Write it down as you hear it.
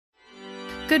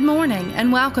Good morning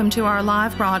and welcome to our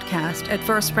live broadcast at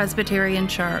First Presbyterian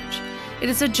Church. It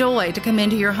is a joy to come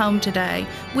into your home today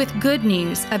with good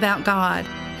news about God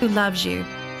who loves you.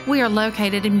 We are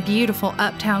located in beautiful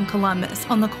uptown Columbus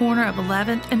on the corner of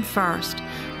 11th and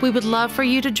 1st. We would love for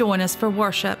you to join us for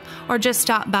worship or just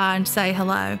stop by and say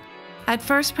hello. At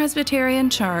First Presbyterian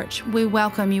Church, we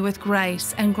welcome you with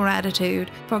grace and gratitude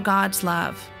for God's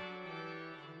love.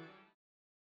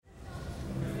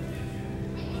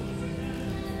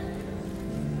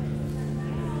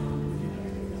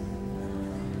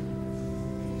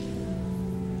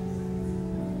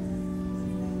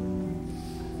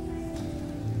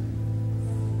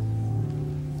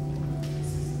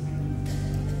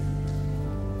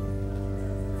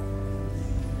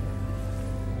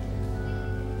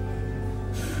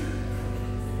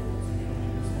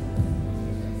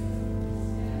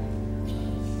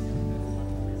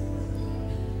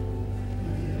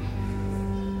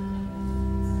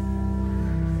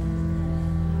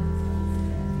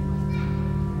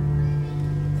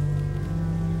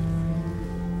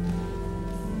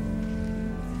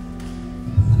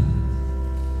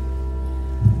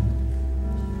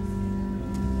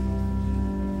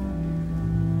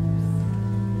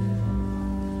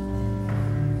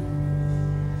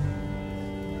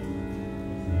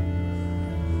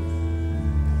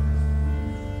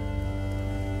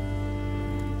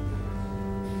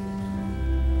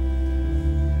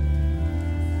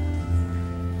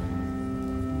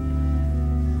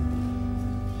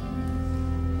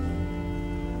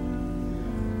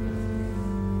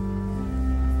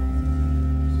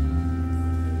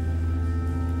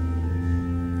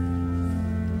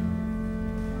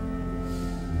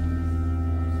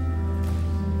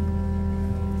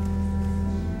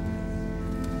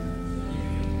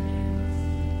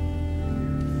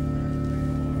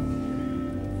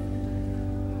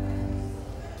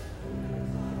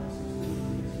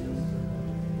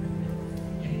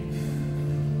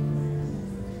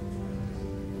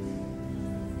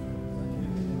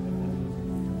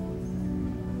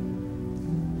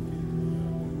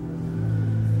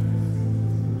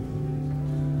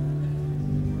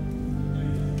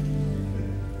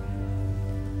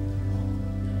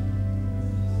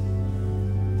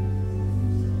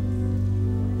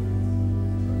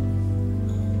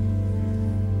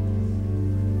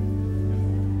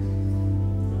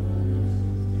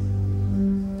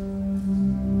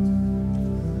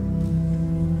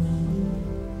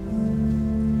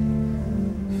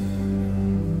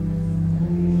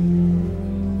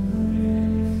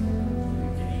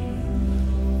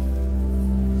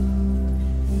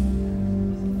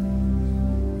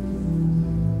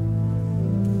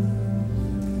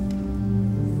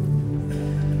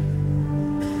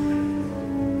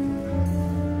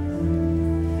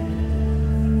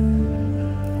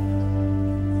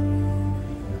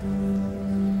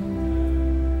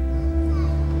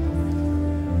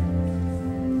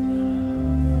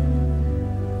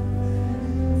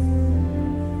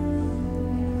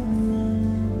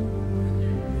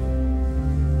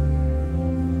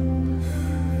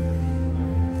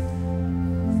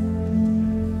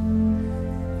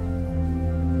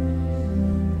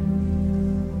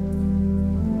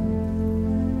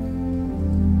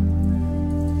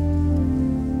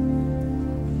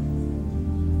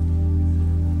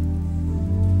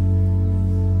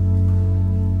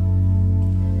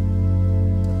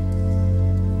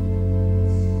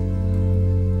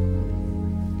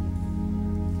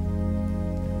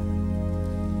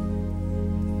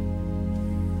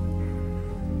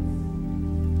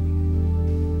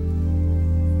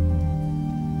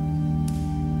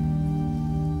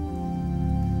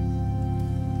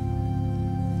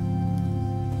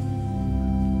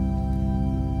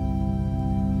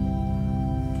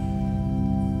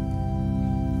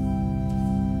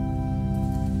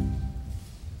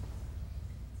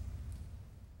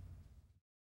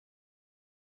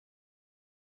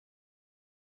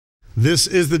 This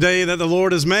is the day that the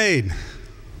Lord has made.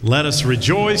 Let us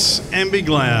rejoice and be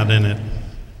glad in it.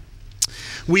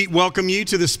 We welcome you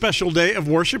to this special day of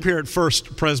worship here at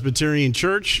First Presbyterian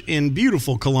Church in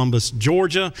beautiful Columbus,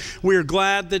 Georgia. We are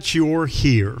glad that you're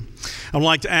here. I'd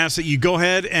like to ask that you go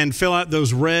ahead and fill out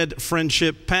those red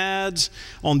friendship pads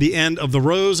on the end of the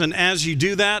rows. And as you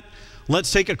do that,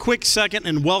 let's take a quick second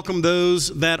and welcome those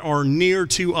that are near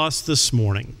to us this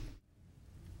morning.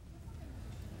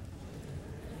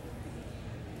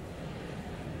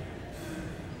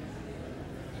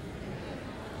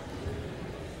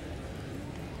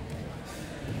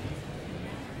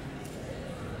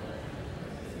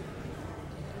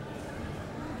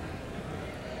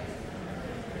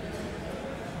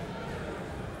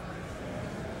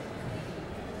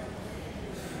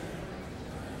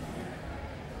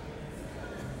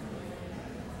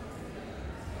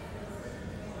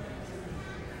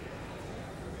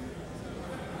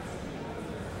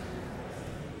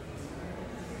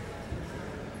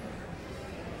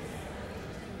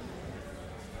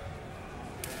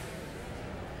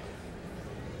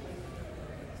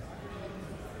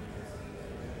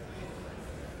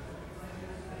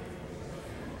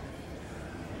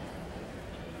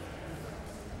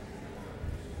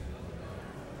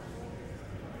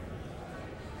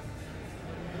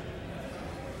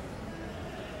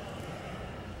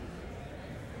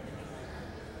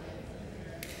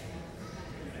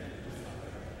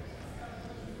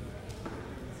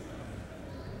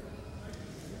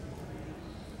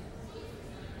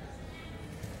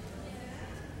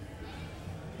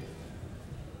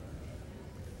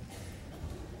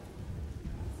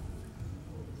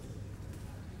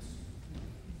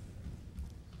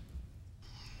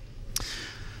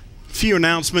 few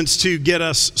announcements to get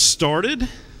us started.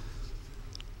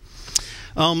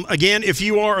 Again, if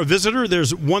you are a visitor,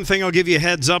 there's one thing I'll give you a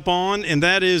heads up on, and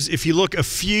that is if you look a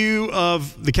few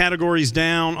of the categories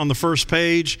down on the first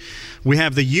page, we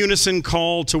have the unison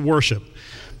call to worship.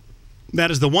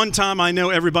 That is the one time I know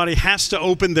everybody has to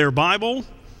open their Bible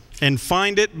and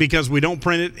find it because we don't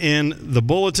print it in the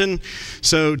bulletin.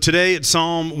 So today it's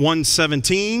Psalm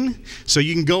 117. So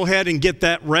you can go ahead and get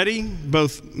that ready,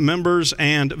 both members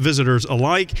and visitors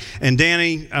alike. And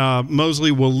Danny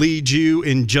Mosley will lead you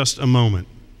in just a moment.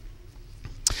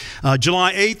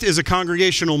 July 8th is a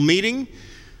congregational meeting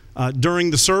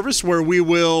during the service where we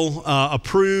will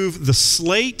approve the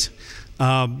slate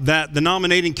that the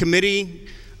nominating committee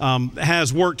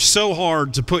has worked so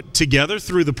hard to put together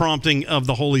through the prompting of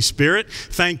the Holy Spirit.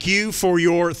 Thank you for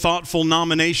your thoughtful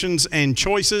nominations and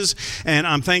choices, and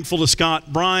I'm thankful to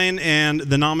Scott Bryan and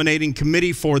the nominating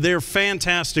committee for their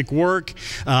fantastic work.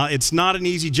 It's not an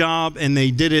easy job, and they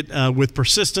did it with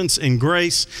persistence and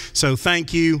grace, so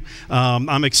thank you.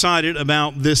 I'm excited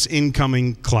about this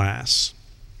incoming class.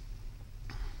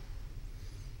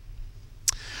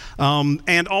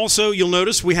 And also, you'll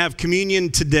notice we have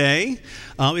communion today.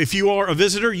 If you are a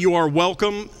visitor, you are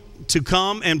welcome to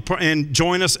come and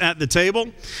join us at the table.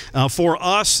 For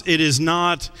us, it is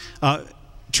not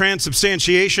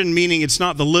transubstantiation, meaning it's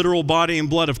not the literal body and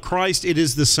blood of Christ. It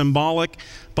is the symbolic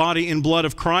body and blood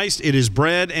of Christ. It is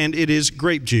bread and it is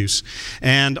grape juice.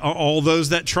 And all those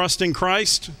that trust in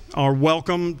Christ are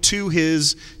welcome to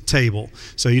his table.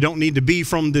 So you don't need to be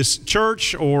from this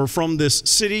church or from this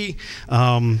city.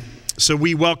 So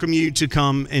we welcome you to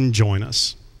come and join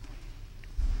us.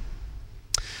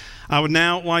 I would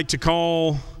now like to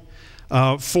call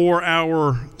for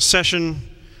our session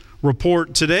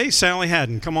report today, Sally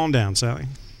Haddon. Come on down, Sally.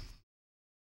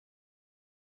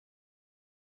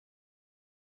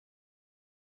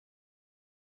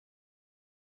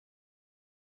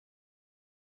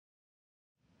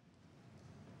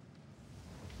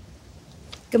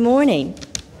 Good morning.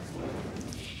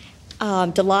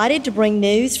 I'm delighted to bring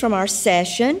news from our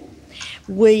session.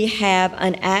 We have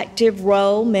an active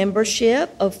roll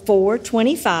membership of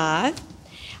 425.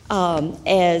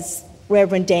 As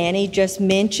Reverend Danny just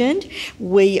mentioned,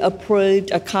 we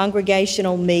approved a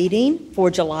congregational meeting for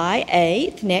July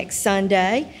 8th, next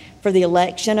Sunday, for the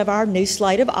election of our new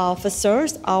slate of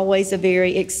officers. Always a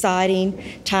very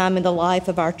exciting time in the life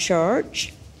of our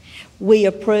church. We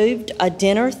approved a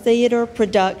dinner theater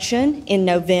production in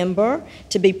November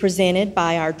to be presented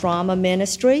by our drama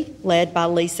ministry, led by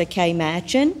Lisa K.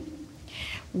 Matchin.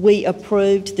 We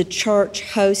approved the church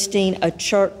hosting a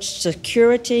church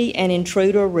security and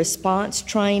intruder response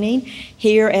training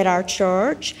here at our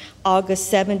church,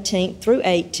 August 17th through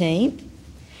 18th.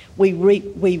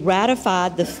 We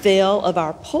ratified the fill of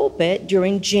our pulpit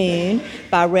during June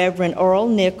by Reverend Earl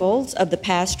Nichols of the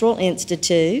Pastoral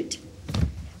Institute.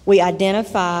 We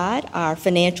identified our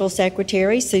financial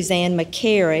secretary, Suzanne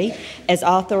McCary, as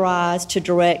authorized to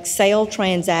direct sale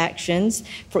transactions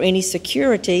for any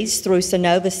securities through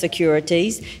Sonova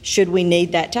Securities, should we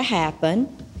need that to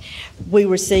happen. We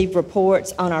received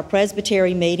reports on our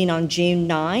Presbyterian meeting on June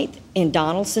 9th in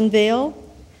Donaldsonville,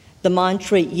 the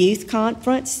Montreat Youth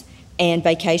Conference, and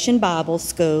Vacation Bible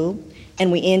School,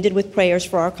 and we ended with prayers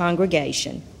for our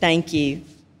congregation. Thank you.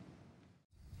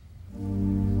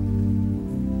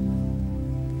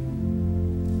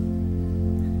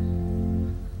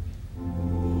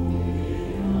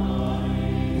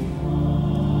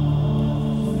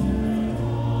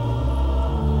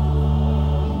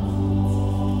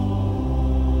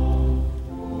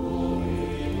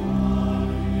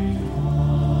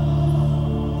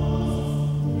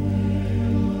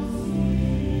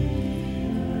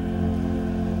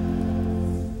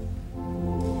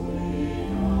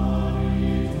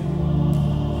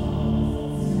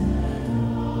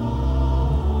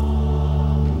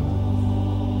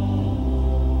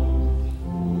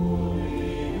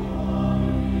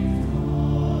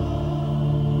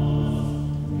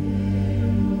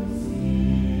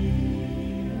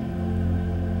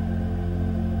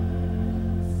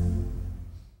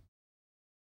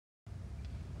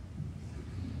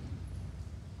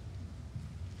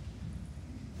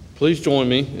 Please join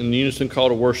me in the unison call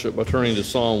to worship by turning to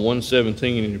Psalm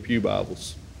 117 in your pew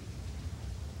Bibles.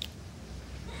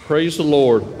 Praise the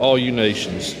Lord, all you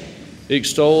nations.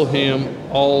 Extol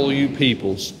him, all you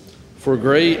peoples. For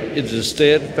great is his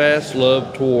steadfast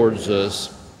love towards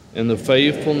us, and the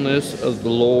faithfulness of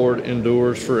the Lord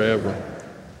endures forever.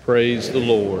 Praise the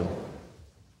Lord.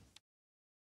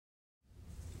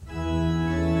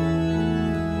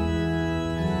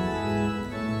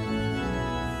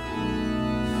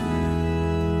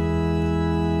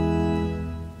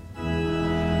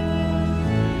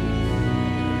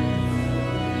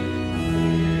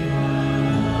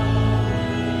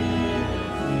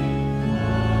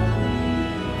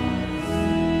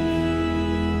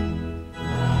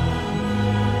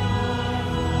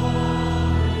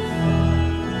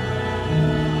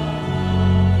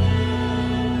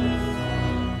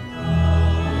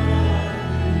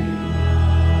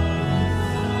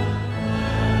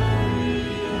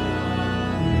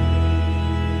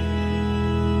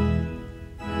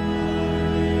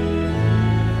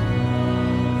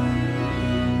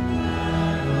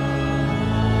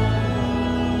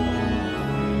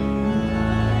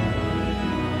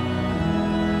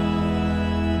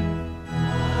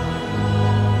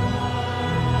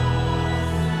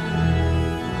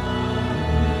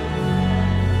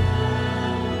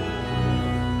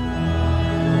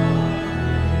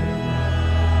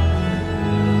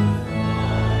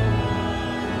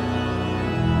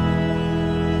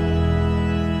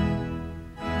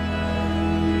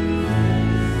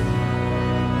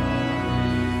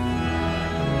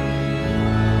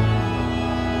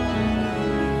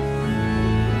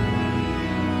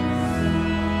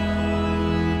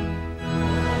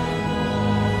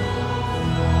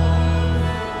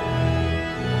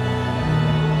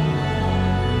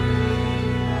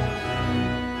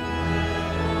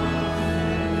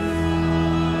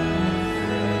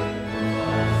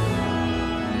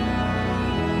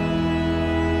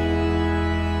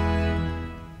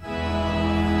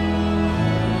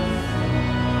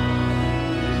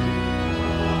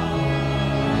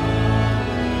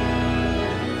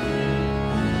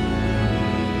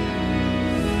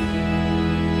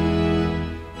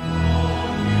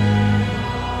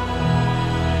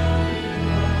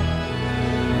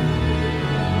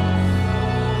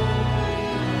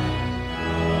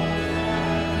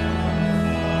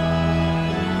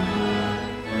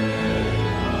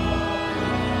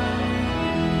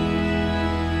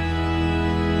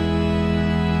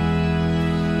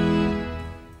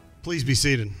 Please be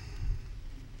seated.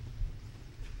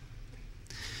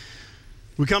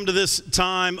 We come to this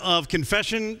time of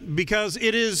confession because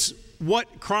it is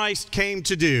what Christ came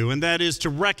to do, and that is to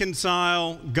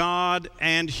reconcile God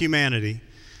and humanity.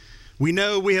 We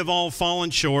know we have all fallen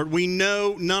short. We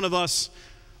know none of us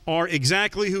are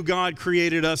exactly who God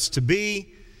created us to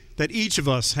be, that each of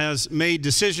us has made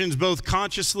decisions both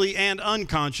consciously and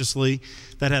unconsciously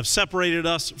that have separated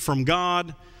us from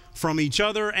God, from each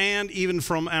other, and even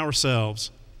from ourselves.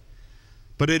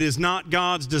 But it is not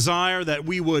God's desire that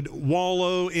we would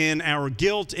wallow in our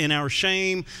guilt, in our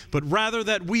shame, but rather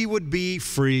that we would be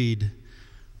freed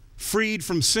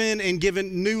from sin and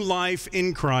given new life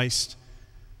in Christ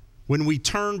when we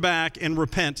turn back and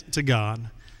repent to God.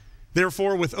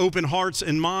 Therefore, with open hearts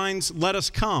and minds, let us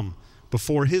come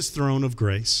before His throne of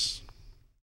grace.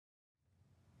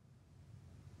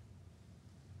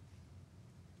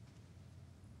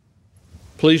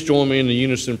 Please join me in the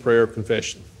unison prayer of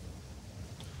confession.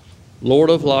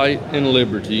 Lord of light and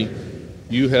liberty,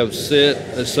 you have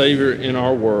set a Savior in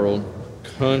our world,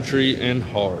 country, and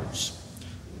hearts.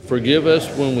 Forgive us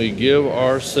when we give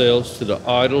ourselves to the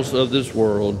idols of this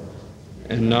world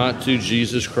and not to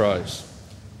Jesus Christ.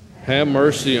 Have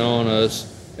mercy on us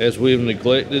as we have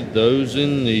neglected those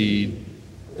in need,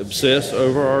 obsess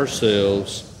over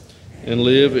ourselves, and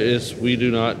live as we do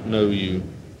not know you.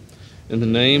 In the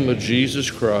name of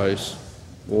Jesus Christ,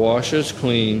 wash us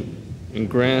clean and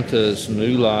grant us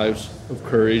new lives of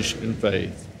courage and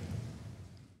faith.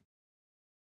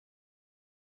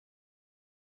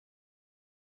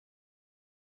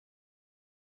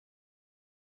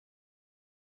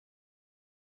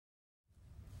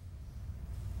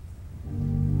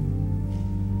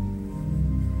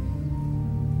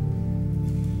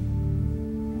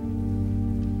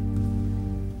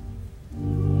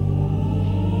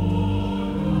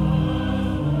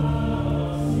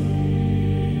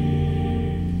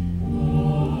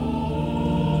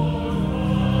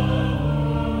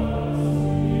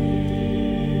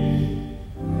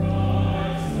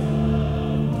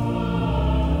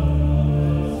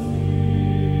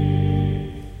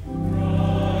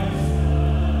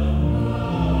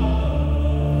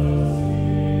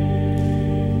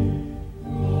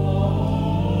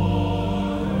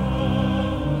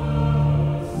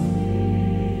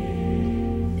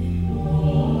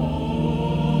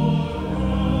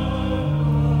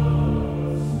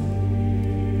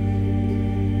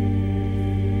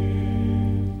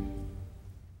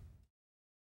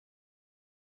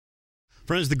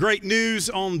 Friends, the great news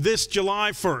on this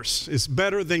July 1st is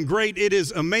better than great. It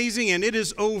is amazing and it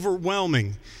is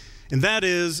overwhelming. And that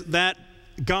is that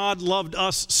God loved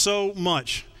us so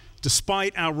much,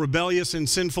 despite our rebellious and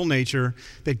sinful nature,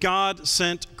 that God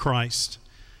sent Christ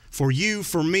for you,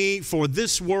 for me, for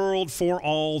this world, for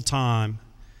all time.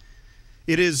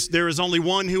 There is only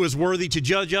one who is worthy to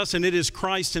judge us, and it is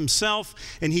Christ Himself.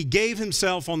 And He gave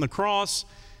Himself on the cross,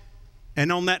 and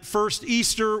on that first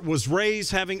Easter was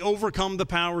raised, having overcome the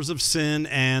powers of sin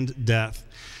and death.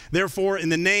 Therefore, in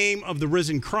the name of the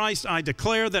risen Christ, I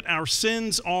declare that our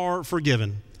sins are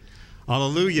forgiven.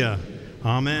 Hallelujah.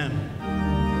 Amen.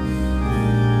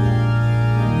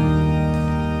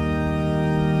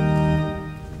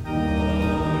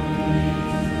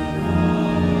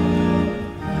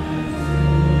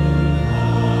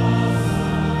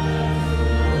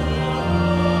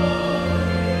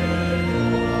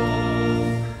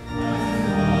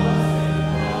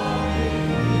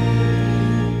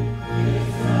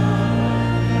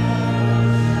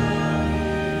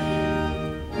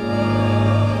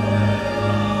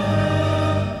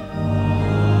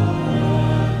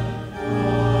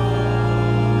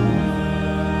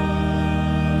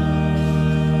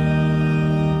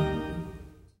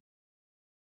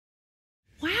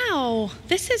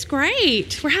 This is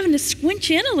great. We're having to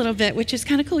squinch in a little bit, which is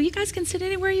kind of cool. You guys can sit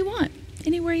anywhere you want.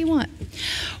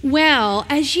 Well,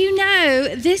 as you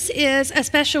know, this is a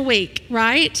special week,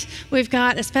 right? We've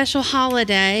got a special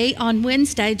holiday on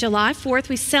Wednesday, July 4th.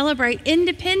 We celebrate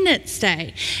Independence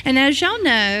Day. And as y'all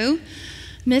know,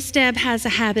 Miss Deb has a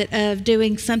habit of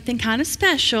doing something kind of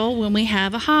special when we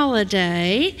have a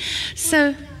holiday.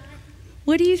 So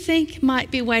what do you think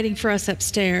might be waiting for us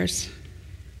upstairs?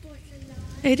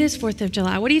 It is 4th of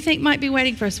July. What do you think might be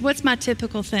waiting for us? What's my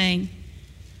typical thing?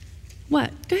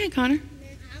 What? Go ahead, Connor.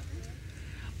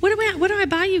 What do I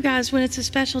buy you guys when it's a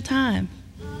special time?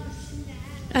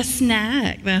 A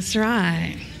snack. That's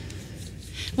right.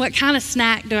 What kind of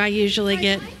snack do I usually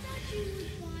get?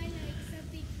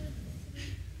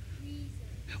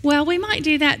 Well, we might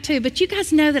do that too, but you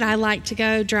guys know that I like to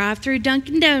go drive through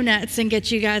Dunkin' Donuts and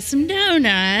get you guys some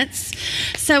donuts.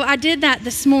 So I did that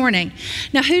this morning.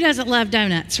 Now, who doesn't love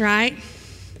donuts, right?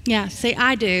 Yeah, see,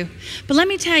 I do. But let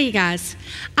me tell you guys,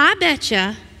 I bet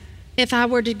you if I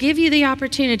were to give you the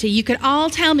opportunity, you could all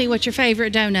tell me what your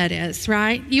favorite donut is,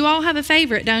 right? You all have a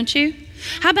favorite, don't you?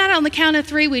 How about on the count of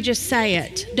 3, we just say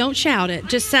it? Don't shout it,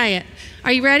 just say it.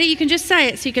 Are you ready? You can just say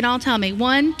it so you can all tell me.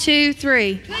 1, 2,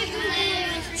 3.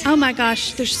 Oh my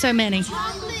gosh, there's so many.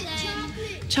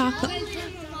 Chocolate.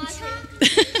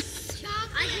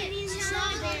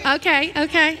 Okay,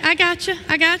 I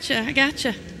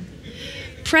gotcha.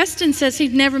 Preston says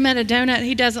he'd never met a donut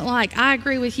he doesn't like. I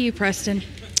agree with you, Preston.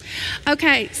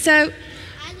 Okay, so.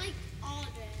 I like all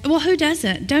donuts. Well, who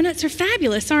doesn't? Donuts are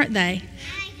fabulous, aren't they?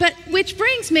 But which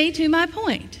brings me to my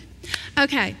point.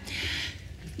 Okay.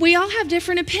 We all have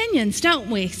different opinions, don't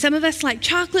we? Some of us like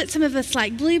chocolate, some of us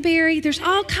like blueberry. There's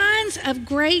all kinds of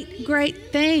great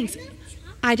things.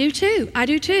 I do too.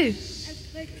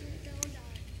 Okay.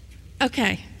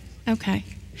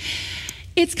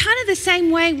 It's kind of the same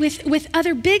way with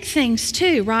other big things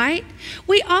too, right?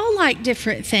 We all like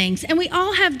different things and we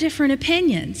all have different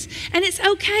opinions. And it's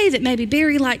okay that maybe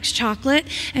Barry likes chocolate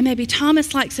and maybe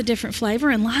Thomas likes a different flavor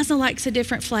and Liza likes a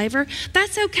different flavor.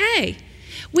 That's okay.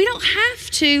 We don't have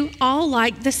to all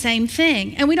like the same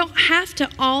thing, and we don't have to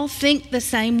all think the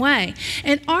same way.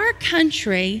 In our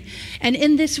country and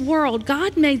in this world,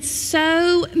 God made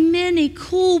so many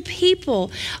cool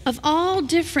people of all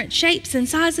different shapes and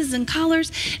sizes and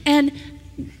colors, and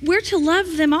we're to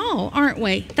love them all, aren't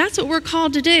we? That's what we're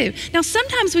called to do. Now,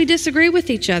 sometimes we disagree with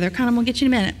each other. I'm going to get you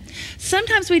in a minute.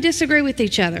 Sometimes we disagree with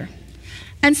each other,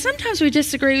 and sometimes we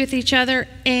disagree with each other,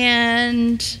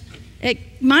 and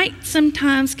it might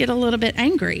sometimes get a little bit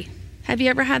angry. Have you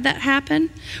ever had that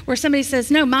happen? Where somebody says,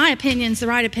 no, my opinion's the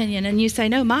right opinion, and you say,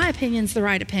 no, my opinion's the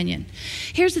right opinion.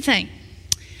 Here's the thing.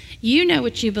 You know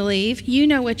what you believe. You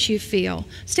know what you feel.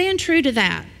 Stand true to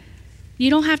that. You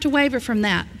don't have to waver from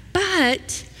that.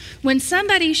 But when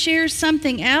somebody shares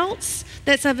something else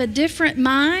that's of a different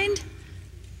mind,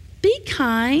 be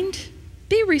kind,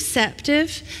 be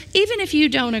receptive. Even if you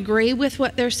don't agree with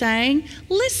what they're saying,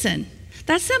 listen.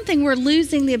 That's something we're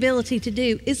losing the ability to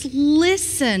do, is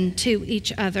listen to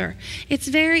each other. It's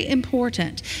very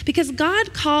important because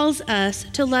God calls us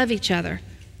to love each other.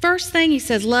 First thing he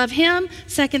says, love him.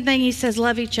 Second thing he says,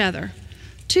 love each other.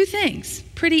 2 things.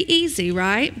 Pretty easy,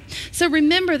 right? So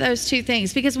remember those 2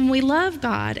 things, because when we love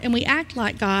God and we act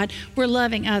like God, we're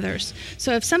loving others.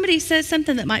 So if somebody says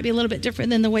something that might be a little bit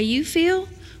different than the way you feel,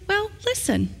 well,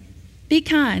 listen. Be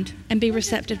kind and be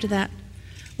receptive to that.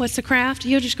 What's the craft?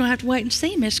 You're just going to have to wait and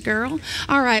see, Miss Girl.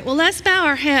 All right, well, let's bow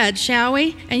our heads, shall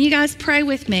we? And you guys pray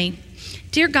with me.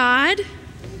 Dear God,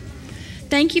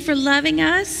 thank you for loving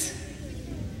us.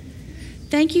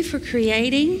 Thank you for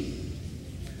creating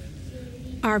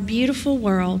our beautiful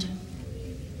world.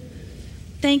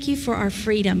 Thank you for our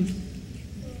freedom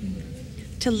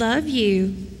to love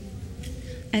you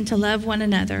and to love one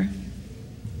another.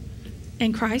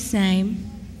 In Christ's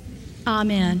name,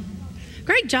 amen.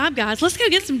 Great job, guys. Let's go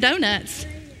get some donuts.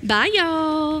 Bye,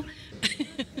 y'all.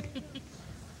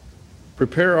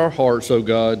 Prepare our hearts, O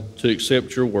God, to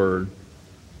accept your word.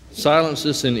 Silence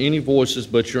us in any voices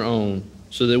but your own,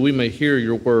 so that we may hear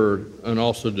your word and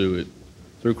also do it.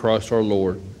 Through Christ our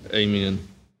Lord. Amen.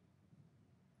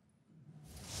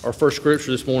 Our first scripture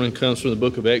this morning comes from the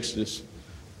book of Exodus,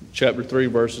 chapter 3,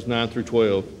 verses 9 through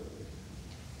 12.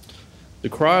 The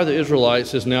cry of the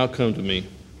Israelites has now come to me.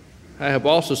 I have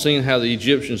also seen how the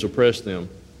Egyptians oppressed them.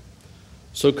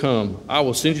 So come, I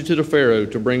will send you to the Pharaoh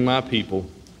to bring my people,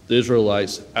 the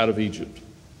Israelites, out of Egypt.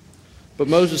 But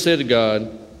Moses said to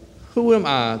God, who am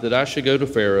I that I should go to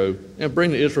Pharaoh and bring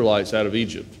the Israelites out of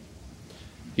Egypt?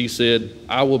 He said,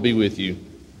 I will be with you,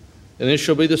 and this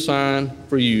shall be the sign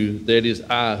for you that it is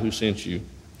I who sent you.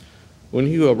 When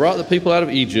you have brought the people out of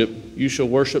Egypt, you shall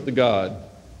worship God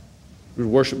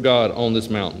on this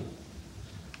mountain.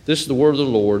 This is the word of the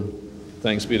Lord.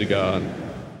 Thanks be to God.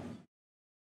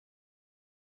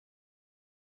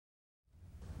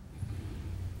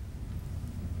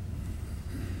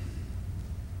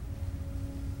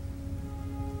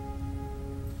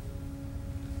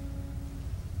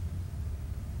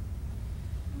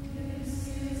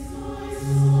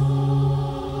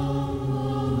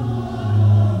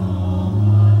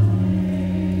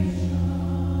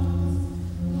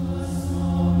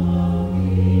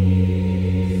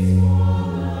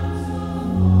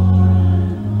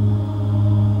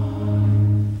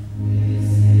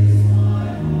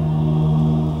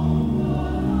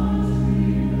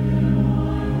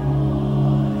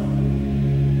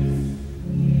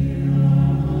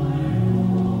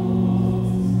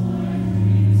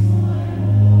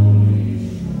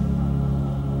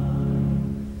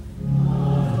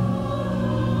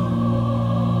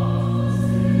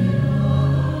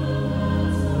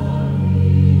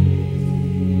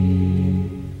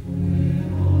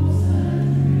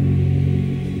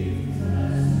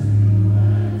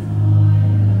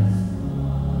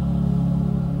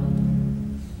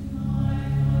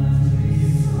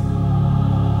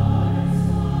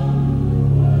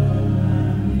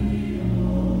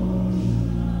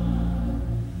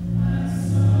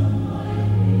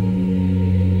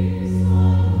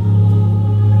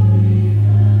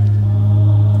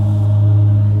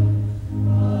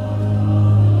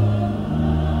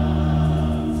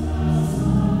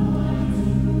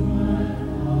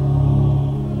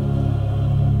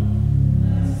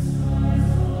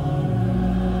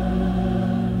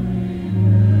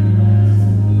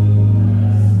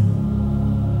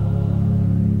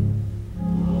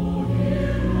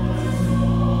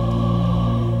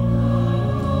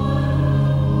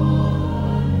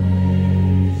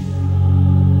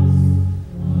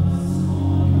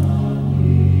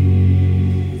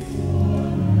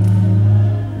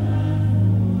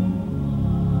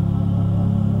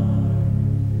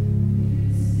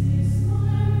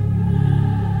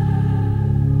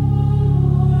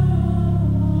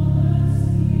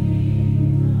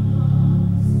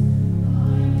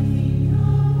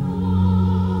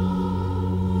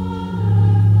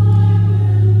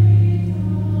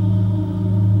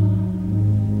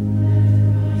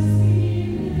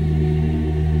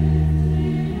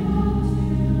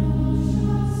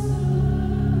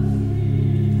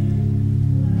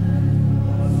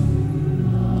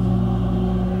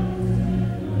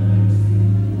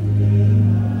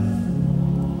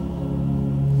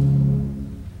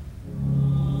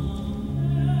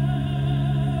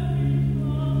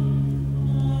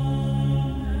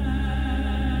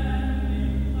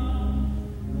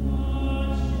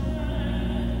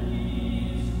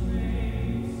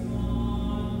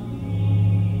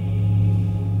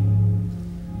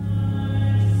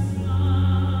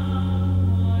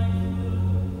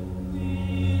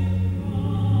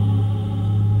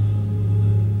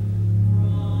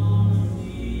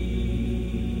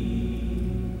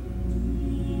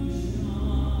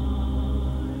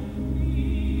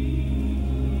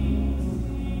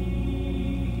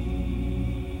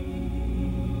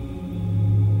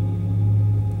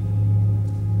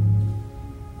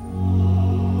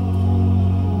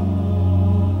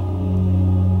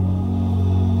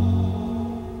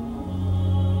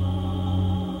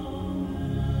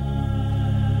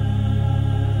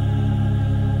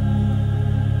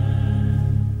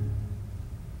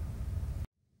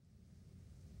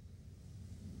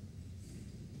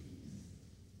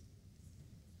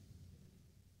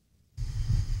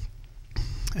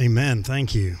 Amen.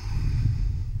 Thank you.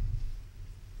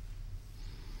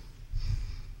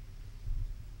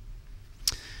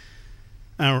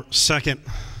 Our second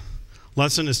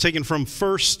lesson is taken from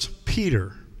 1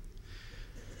 Peter.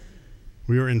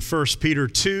 We are in 1 Peter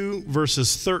 2,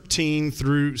 verses 13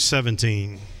 through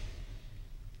 17.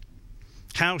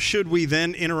 How should we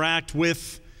then interact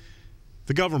with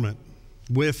the government,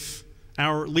 with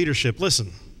our leadership?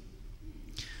 Listen.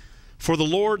 For the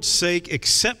Lord's sake,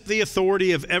 accept the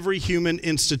authority of every human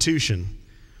institution,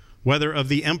 whether of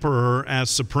the emperor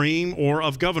as supreme or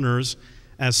of governors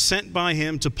as sent by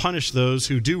him to punish those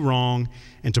who do wrong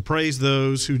and to praise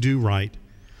those who do right.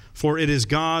 For it is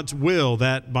God's will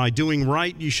that by doing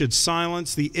right you should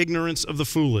silence the ignorance of the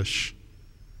foolish.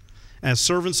 As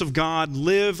servants of God,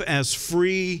 live as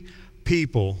free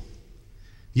people,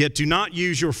 yet do not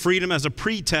use your freedom as a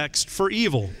pretext for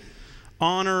evil.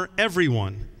 Honor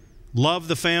everyone. Love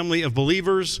the family of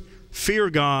believers. Fear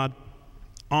God.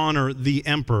 Honor the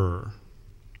emperor.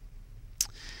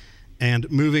 And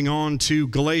moving on to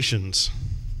Galatians.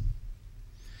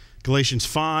 Galatians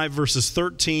 5, verses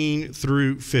 13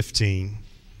 through 15.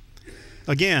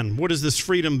 Again, what is this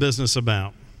freedom business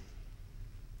about?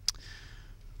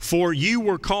 For you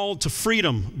were called to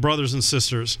freedom, brothers and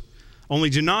sisters. Only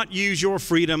do not use your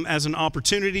freedom as an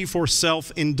opportunity for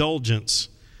self-indulgence,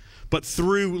 but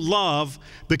through love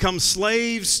become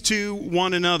slaves to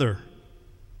one another.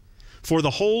 For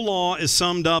the whole law is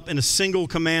summed up in a single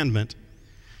commandment.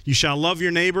 You shall love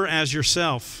your neighbor as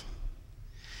yourself.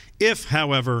 If,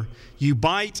 however, you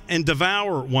bite and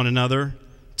devour one another,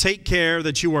 take care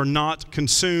that you are not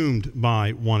consumed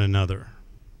by one another.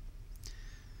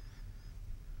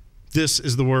 This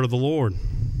is the word of the Lord.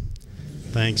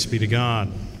 Thanks be to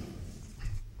God.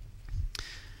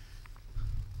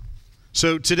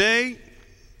 So today,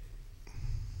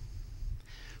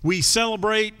 we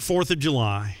celebrate 4th of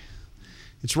July.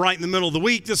 It's right in the middle of the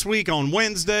week this week on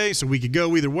Wednesday, so we could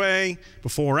go either way,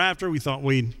 before or after. We thought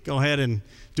we'd go ahead and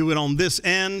do it on this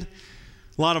end.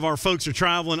 A lot of our folks are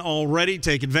traveling already,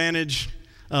 take advantage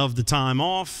of the time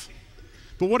off.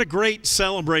 But what a great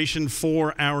celebration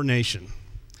for our nation.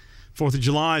 4th of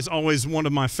July is always one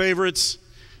of my favorites.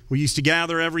 We used to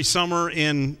gather every summer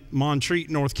in Montreat,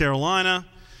 North Carolina.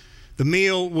 The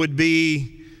meal would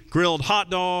be grilled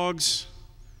hot dogs,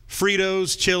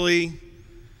 Fritos, chili,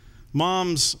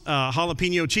 Mom's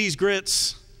jalapeno cheese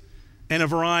grits, and a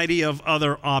variety of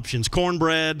other options.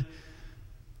 Cornbread,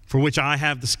 for which I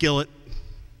have the skillet.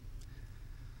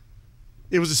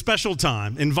 It was a special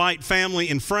time. Invite family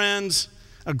and friends.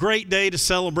 A great day to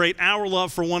celebrate our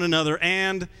love for one another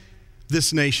and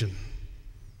this nation.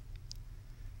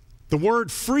 The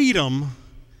word freedom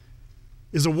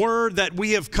is a word that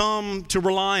we have come to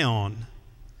rely on,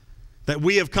 that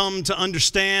we have come to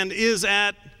understand is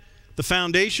at the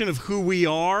foundation of who we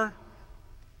are,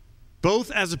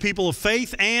 both as a people of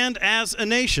faith and as a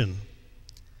nation.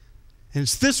 And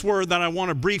it's this word that I want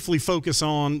to briefly focus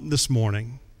on this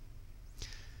morning.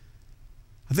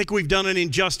 I think we've done an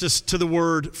injustice to the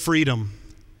word freedom.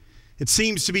 It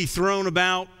seems to be thrown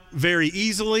about very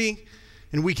easily,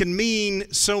 and we can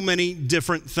mean so many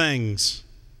different things.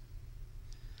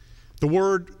 The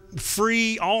word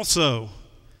free also,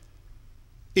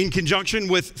 in conjunction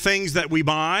with things that we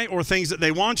buy or things that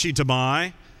they want you to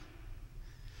buy.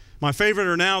 My favorite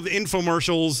are now the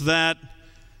infomercials that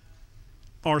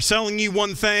are selling you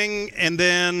one thing and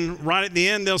then right at the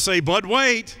end they'll say, but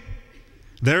wait,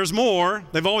 there's more.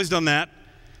 They've always done that.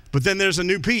 But then there's a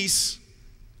new piece.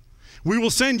 We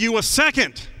will send you a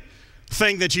second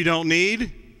thing that you don't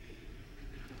need.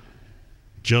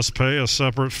 Just pay a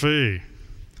separate fee.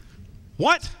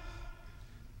 What?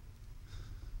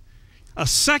 A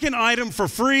second item for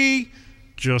free,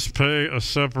 just pay a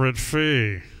separate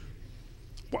fee.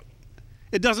 What?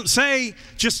 It doesn't say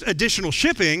just additional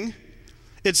shipping.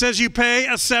 It says you pay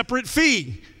a separate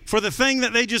fee for the thing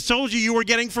that they just told you were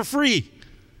getting for free.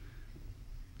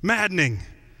 Maddening,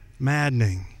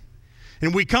 maddening.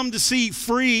 And we come to see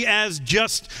free as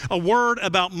just a word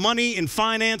about money and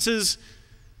finances,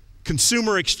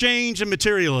 consumer exchange and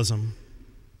materialism.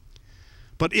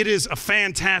 But it is a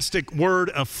fantastic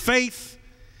word of faith.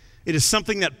 It is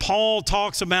something that Paul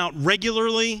talks about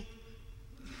regularly.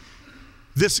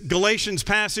 This Galatians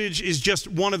passage is just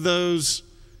one of those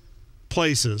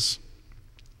places.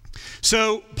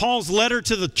 So Paul's letter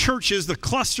to the churches, the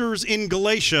clusters in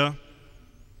Galatia,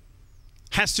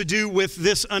 has to do with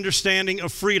this understanding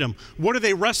of freedom. What are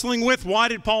they wrestling with? Why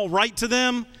did Paul write to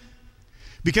them?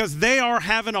 Because they are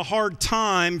having a hard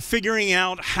time figuring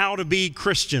out how to be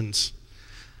Christians.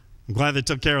 I'm glad they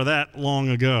took care of that long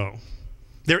ago.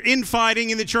 They're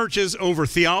infighting in the churches over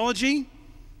theology,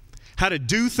 how to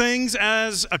do things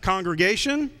as a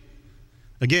congregation.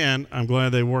 Again, I'm glad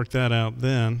they worked that out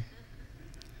then.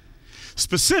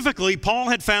 Specifically, Paul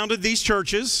had founded these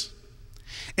churches,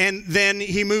 and then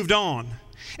he moved on.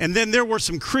 And then there were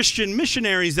some Christian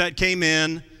missionaries that came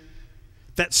in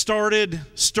that started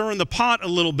stirring the pot a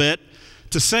little bit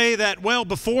to say that, well,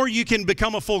 before you can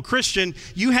become a full Christian,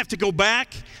 you have to go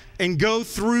back and go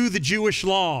through the Jewish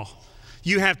law.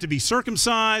 You have to be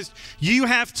circumcised. You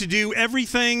have to do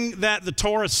everything that the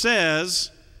Torah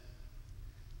says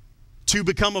to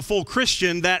become a full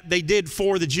Christian that they did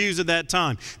for the Jews at that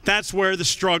time. That's where the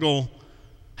struggle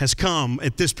has come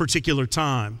at this particular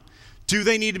time. Do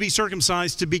they need to be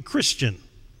circumcised to be Christian?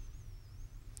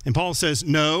 And Paul says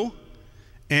no.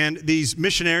 And these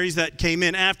missionaries that came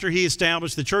in after he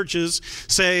established the churches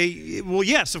say, well,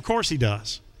 yes, of course he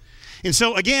does. And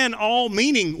so again, all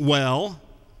meaning well,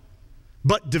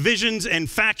 but divisions and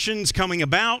factions coming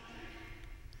about.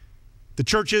 The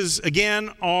churches,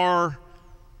 again, are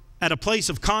at a place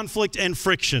of conflict and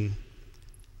friction.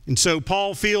 And so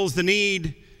Paul feels the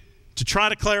need to try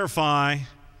to clarify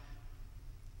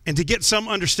and to get some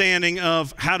understanding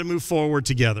of how to move forward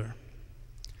together.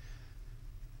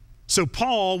 So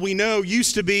Paul, we know,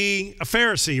 used to be a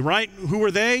Pharisee, right? Who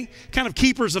were they? Kind of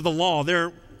keepers of the law.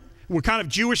 They were kind of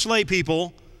Jewish lay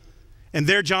people, and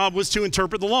their job was to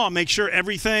interpret the law, make sure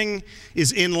everything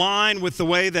is in line with the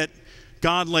way that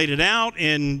God laid it out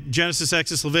in Genesis,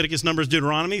 Exodus, Leviticus, Numbers,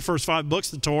 Deuteronomy, first 5 books,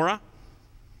 the Torah.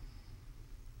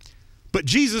 But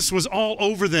Jesus was all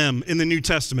over them in the New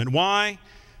Testament. Why?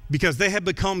 Because they had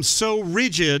become so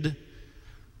rigid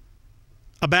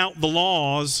about the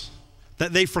laws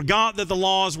that they forgot that the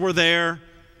laws were there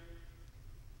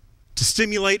to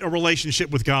stimulate a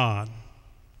relationship with God.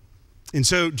 And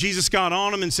so Jesus got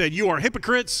on them and said, you are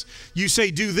hypocrites. You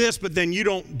say do this, but then you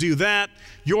don't do that.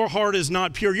 Your heart is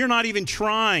not pure. You're not even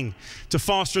trying to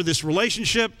foster this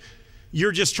relationship.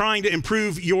 You're just trying to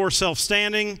improve your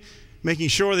self-standing, making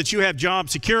sure that you have job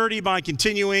security by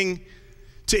continuing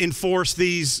to enforce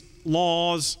these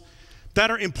laws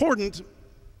that are important.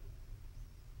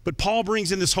 But Paul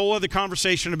brings in this whole other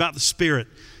conversation about the Spirit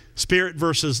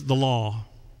versus the law.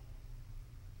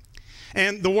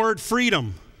 And the word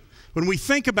freedom, when we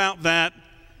think about that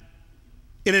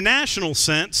in a national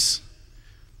sense,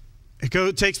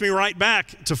 it takes me right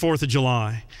back to 4th of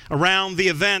July, around the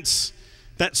events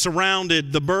that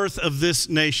surrounded the birth of this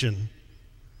nation.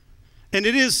 And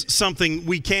it is something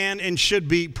we can and should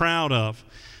be proud of.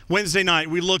 Wednesday night,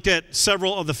 we looked at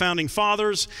several of the founding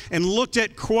fathers and looked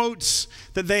at quotes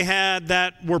that they had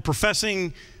that were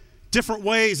professing different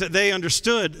ways that they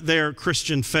understood their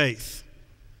Christian faith.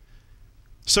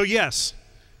 So yes,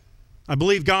 I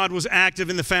believe God was active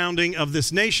in the founding of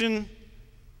this nation,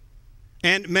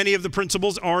 and many of the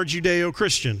principles are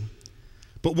Judeo-Christian.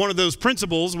 But one of those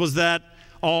principles was that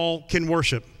all can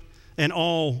worship and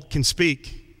all can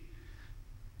speak.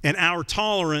 And our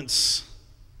tolerance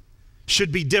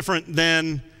should be different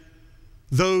than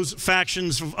those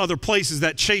factions of other places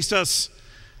that chased us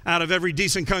out of every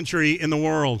decent country in the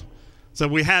world. So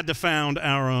we had to found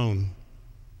our own.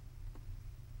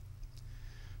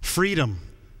 Freedom.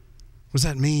 What does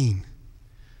that mean?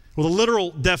 Well, the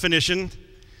literal definition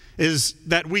is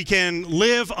that we can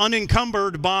live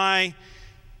unencumbered by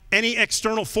any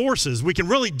external forces. We can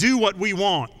really do what we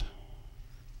want.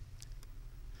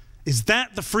 Is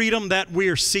that the freedom that we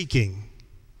are seeking?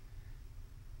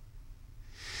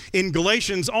 In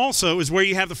Galatians also is where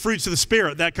you have the fruits of the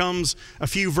Spirit. That comes a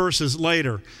few verses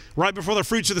later. Right before the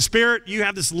fruits of the Spirit, you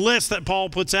have this list that Paul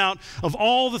puts out of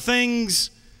all the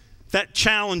things that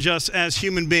challenge us as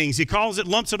human beings. He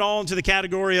lumps it all into the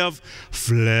category of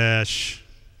flesh.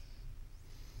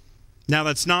 Now,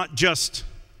 that's not just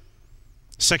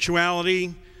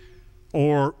sexuality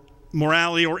or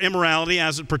morality or immorality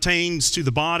as it pertains to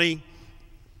the body.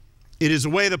 It is a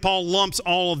way that Paul lumps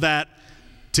all of that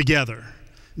together.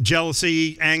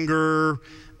 Jealousy, anger,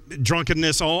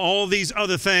 drunkenness, all of these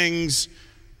other things,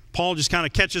 Paul just kind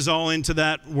of catches all into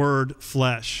that word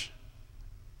flesh.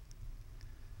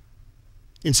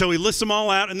 And so he lists them all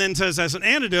out and then says, as an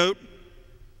antidote,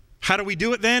 how do we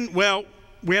do it then? Well,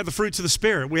 we have the fruits of the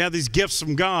Spirit. We have these gifts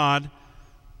from God: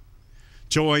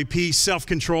 joy, peace,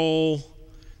 self-control.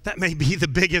 That may be the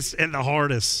biggest and the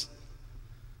hardest.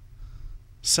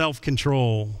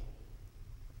 Self-control.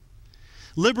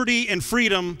 Liberty and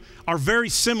freedom are very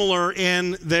similar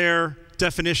in their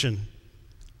definition.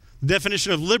 The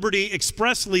definition of liberty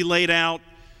expressly laid out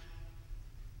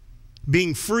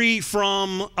being free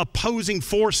from opposing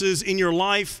forces in your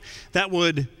life that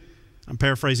would, I'm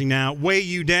paraphrasing now, weigh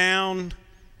you down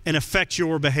and affect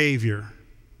your behavior.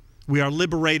 We are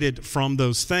liberated from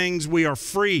those things. We are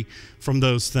free from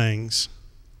those things.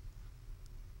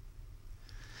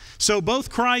 So both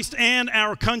Christ and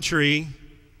our country,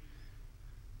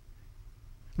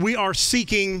 we are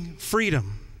seeking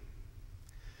freedom.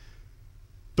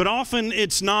 But often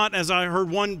it's not, as I heard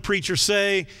one preacher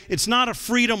say, it's not a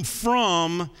freedom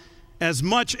from as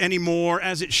much anymore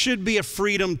as it should be a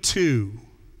freedom to.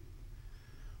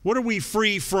 What are we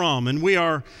free from? And we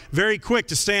are very quick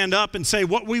to stand up and say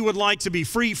what we would like to be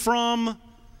free from,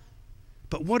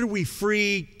 but what are we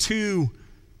free to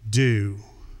do?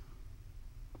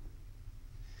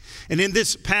 And in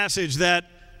this passage that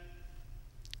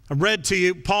I read to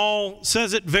you, Paul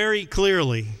says it very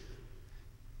clearly.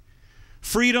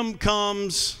 Freedom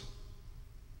comes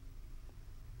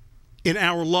in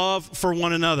our love for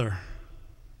one another.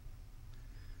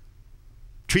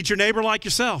 Treat your neighbor like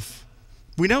yourself.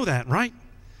 We know that, right?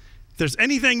 If there's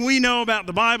anything we know about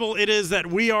the Bible, it is that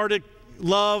we are to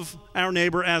love our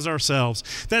neighbor as ourselves.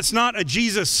 That's not a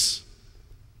Jesus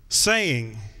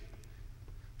saying.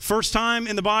 First time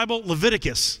in the Bible,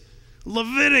 Leviticus.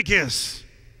 Leviticus.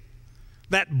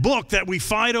 That book that we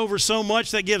fight over so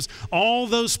much that gives all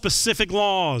those specific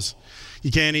laws. You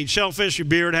can't eat shellfish, your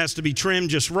beard has to be trimmed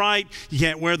just right, you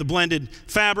can't wear the blended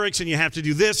fabrics, and you have to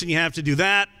do this and you have to do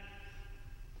that.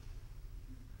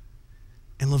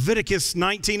 In Leviticus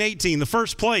 19:18, the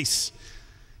first place,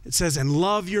 it says, and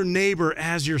love your neighbor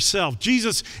as yourself.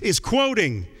 Jesus is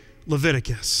quoting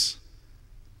Leviticus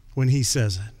when he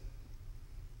says it.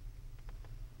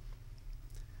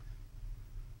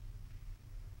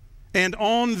 And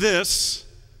on this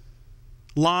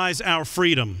lies our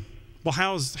freedom. Well,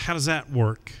 how does that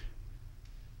work?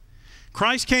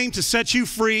 Christ came to set you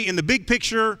free in the big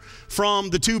picture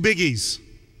from the two biggies,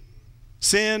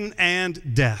 sin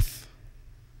and death.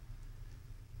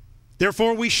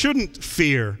 Therefore, we shouldn't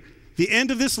fear. The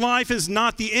end of this life is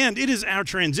not the end. It is our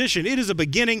transition. It is a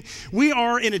beginning. We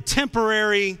are in a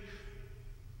temporary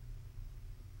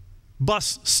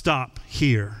bus stop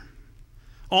here,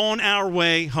 on our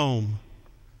way home.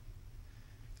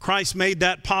 Christ made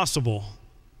that possible.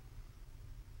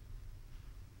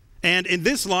 And in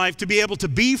this life, to be able to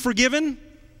be forgiven,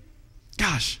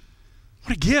 gosh,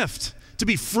 what a gift. To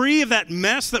be free of that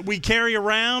mess that we carry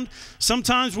around.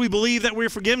 Sometimes we believe that we're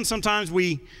forgiven. Sometimes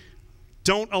we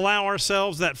don't allow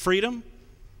ourselves that freedom.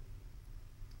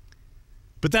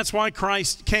 But that's why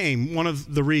Christ came, one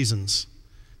of the reasons.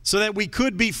 So that we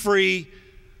could be free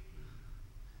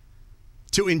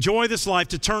to enjoy this life,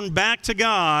 to turn back to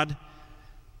God,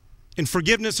 and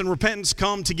forgiveness and repentance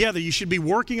come together. You should be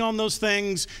working on those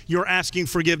things you're asking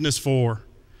forgiveness for.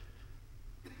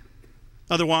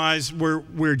 Otherwise,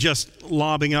 we're just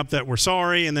lobbing up that we're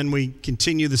sorry, and then we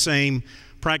continue the same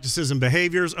practices and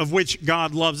behaviors, of which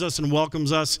God loves us and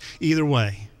welcomes us either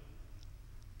way.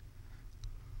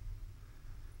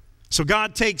 So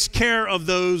God takes care of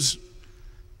those.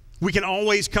 We can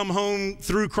always come home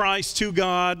through Christ to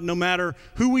God, no matter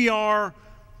who we are,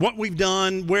 what we've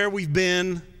done, where we've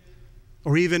been,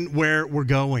 or even where we're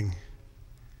going.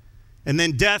 And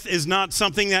then death is not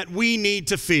something that we need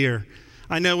to fear.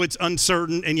 I know it's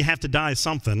uncertain and you have to die of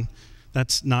something.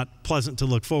 That's not pleasant to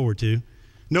look forward to.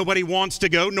 Nobody wants to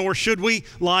go, nor should we.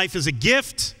 Life is a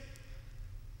gift.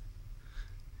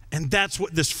 And that's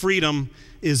what this freedom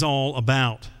is all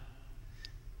about.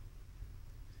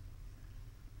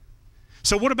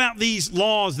 So what about these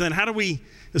laws then?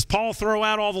 Does Paul throw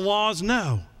out all the laws?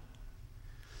 No.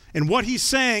 And what he's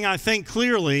saying, I think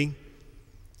clearly,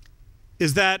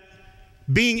 is that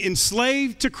being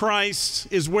enslaved to Christ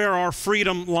is where our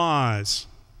freedom lies.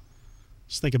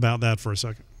 Just think about that for a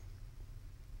second.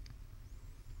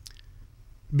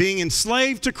 Being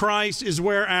enslaved to Christ is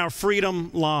where our freedom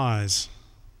lies.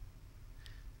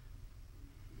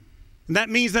 And that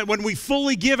means that when we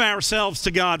fully give ourselves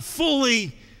to God,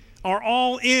 fully are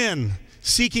all in,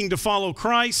 seeking to follow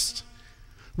Christ,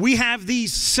 we have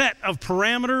these set of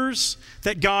parameters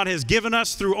that God has given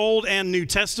us through Old and New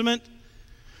Testament,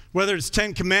 whether it's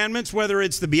 10 Commandments, whether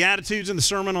it's the Beatitudes and the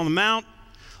Sermon on the Mount,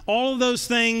 all of those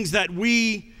things that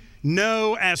we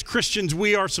know as Christians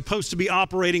we are supposed to be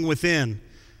operating within.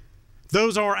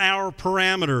 Those are our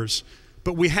parameters,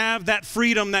 but we have that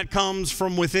freedom that comes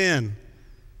from within.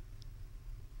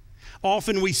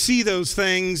 Often we see those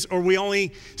things, or we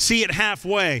only see it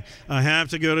halfway. I have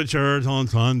to go to church on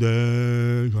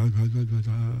Sunday.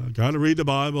 Got to read the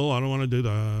Bible. I don't want to do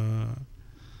that.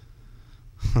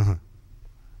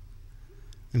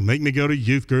 And make me go to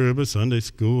youth group or Sunday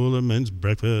school or men's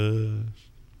breakfast.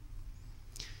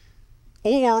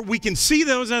 Or we can see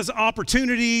those as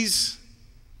opportunities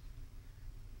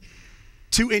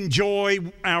to enjoy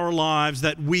our lives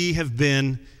that we have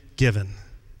been given.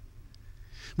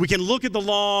 We can look at the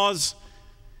laws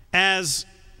as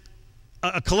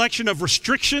a collection of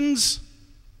restrictions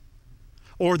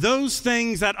or those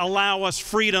things that allow us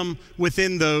freedom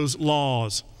within those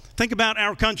laws. Think about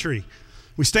our country.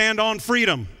 We stand on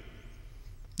freedom.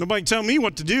 Nobody can tell me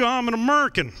what to do. I'm an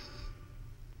American.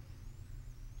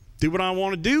 Do what I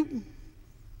want to do?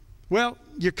 Well,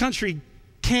 your country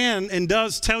can and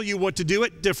does tell you what to do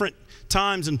at different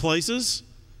times and places.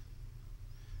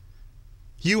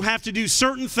 You have to do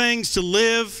certain things to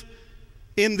live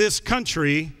in this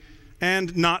country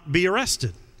and not be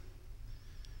arrested.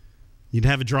 You'd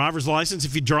have a driver's license.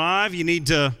 If you drive, you need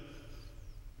to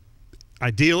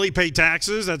ideally pay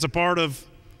taxes. That's a part of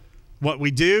what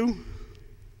we do.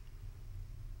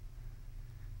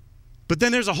 But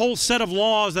then there's a whole set of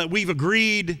laws that we've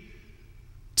agreed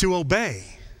to obey.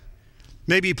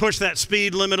 Maybe you push that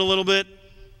speed limit a little bit.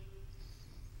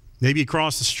 Maybe you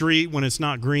cross the street when it's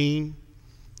not green.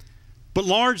 But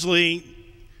largely,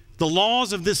 the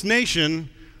laws of this nation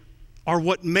are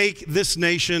what make this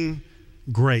nation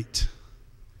great.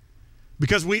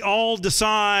 Because we all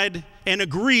decide and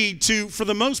agree to, for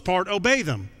the most part, obey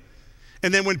them.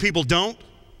 And then when people don't,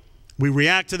 we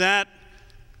react to that.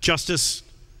 Justice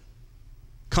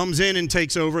comes in and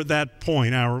takes over at that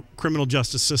point, our criminal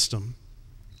justice system.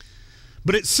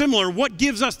 But it's similar. What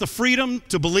gives us the freedom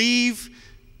to believe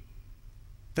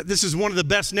that this is one of the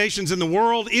best nations in the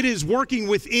world? It is working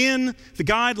within the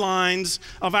guidelines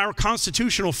of our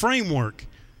constitutional framework.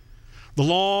 The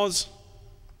laws,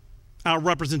 our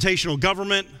representational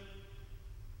government,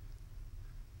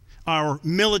 our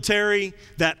military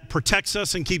that protects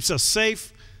us and keeps us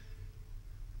safe,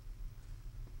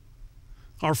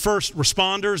 our first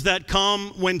responders that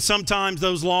come when sometimes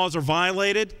those laws are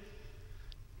violated.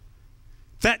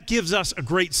 That gives us a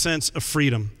great sense of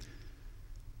freedom.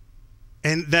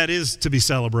 And that is to be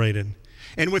celebrated.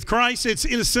 And with Christ, it's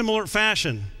in a similar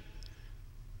fashion.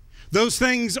 Those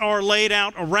things are laid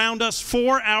out around us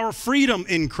for our freedom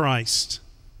in Christ.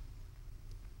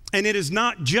 And it is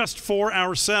not just for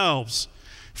ourselves.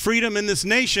 Freedom in this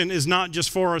nation is not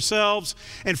just for ourselves,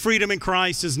 and freedom in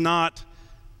Christ is not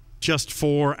just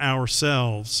for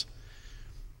ourselves.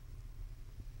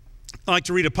 I like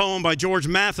to read a poem by George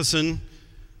Matheson.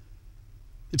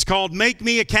 It's called "Make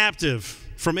Me a Captive"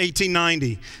 from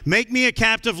 1890. Make me a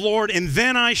captive, Lord, and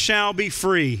then I shall be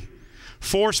free.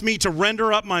 Force me to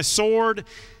render up my sword,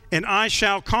 and I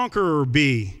shall conqueror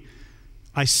be.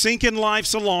 I sink in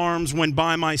life's alarms when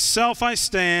by myself I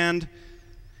stand.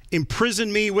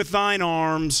 Imprison me with thine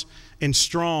arms, and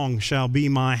strong shall be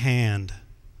my hand.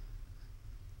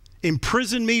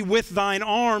 Imprison me with thine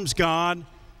arms, God,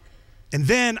 and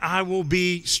then I will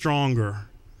be stronger.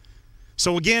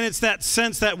 So again, it's that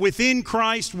sense that within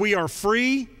Christ we are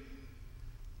free,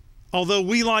 although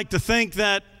we like to think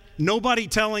that nobody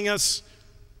telling us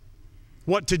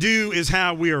what to do is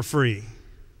how we are free.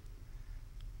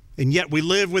 And yet we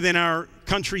live within our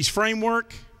country's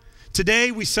framework.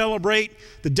 Today we celebrate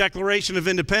the Declaration of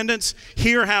Independence.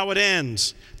 Hear how it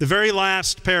ends, the very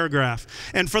last paragraph.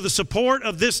 And for the support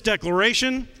of this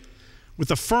declaration,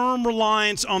 with a firm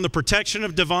reliance on the protection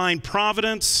of divine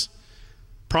providence,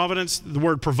 the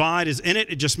word provide is in it.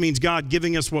 It just means God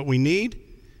giving us what we need.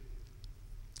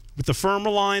 With the firm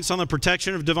reliance on the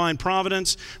protection of divine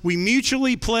providence, we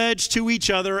mutually pledge to each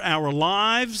other our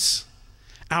lives,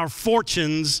 our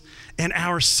fortunes, and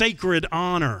our sacred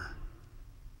honor.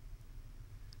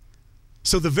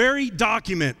 So the very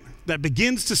document that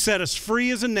begins to set us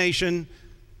free as a nation,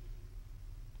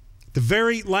 the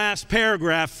very last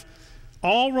paragraph,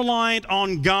 all reliant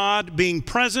on God being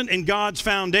present in God's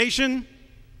foundation,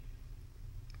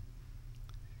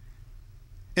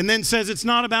 and then says it's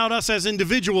not about us as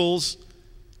individuals.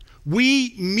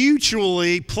 We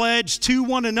mutually pledge to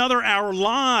one another our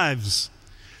lives,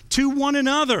 to one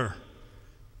another,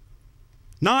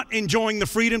 not enjoying the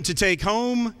freedom to take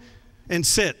home and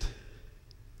sit,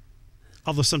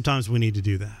 although sometimes we need to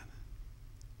do that.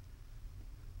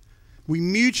 We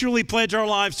mutually pledge our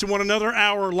lives to one another,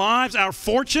 our lives, our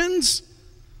fortunes.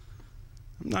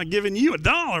 I'm not giving you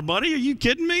 $1, buddy. Are you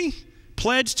kidding me?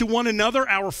 Pledge to one another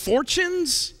our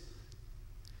fortunes,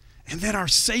 and then our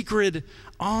sacred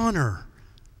honor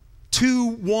to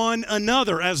one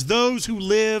another as those who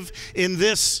live in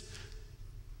this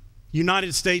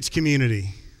United States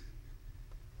community.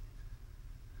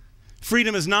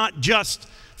 Freedom is not just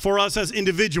for us as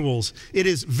individuals. It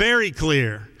is very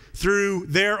clear through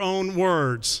their own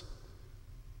words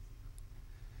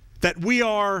that we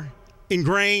are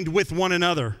ingrained with one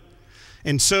another.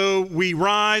 And so we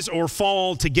rise or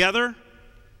fall together.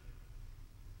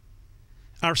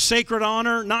 Our sacred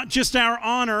honor, not just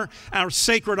our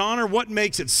sacred honor. What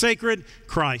makes it sacred?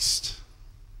 Christ.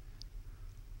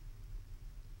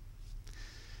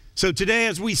 So today,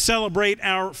 as we celebrate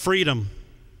our freedom,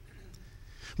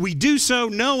 we do so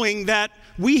knowing that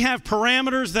we have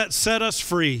parameters that set us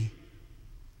free.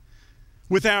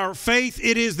 With our faith,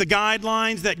 it is the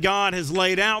guidelines that God has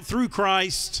laid out through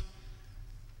Christ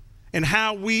and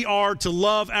how we are to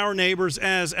love our neighbors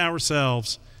as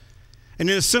ourselves. And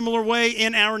in a similar way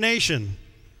in our nation,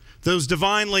 those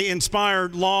divinely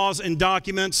inspired laws and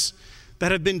documents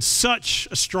that have been such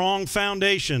a strong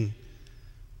foundation,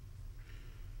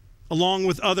 along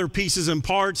with other pieces and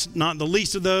parts, not the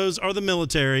least of those are the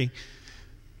military,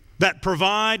 that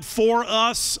provide for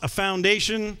us a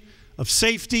foundation of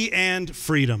safety and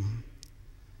freedom.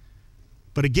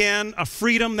 But again, a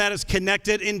freedom that is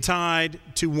connected and tied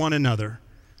to one another.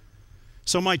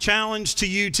 So my challenge to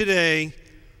you today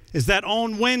is that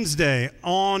on Wednesday,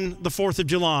 on the 4th of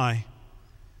July,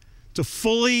 to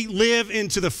fully live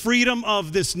into the freedom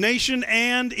of this nation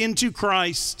and into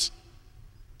Christ,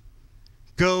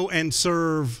 go and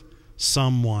serve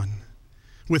someone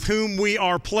with whom we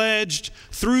are pledged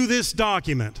through this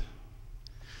document,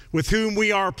 with whom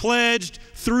we are pledged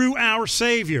through our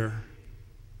Savior.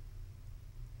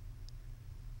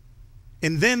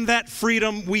 And then that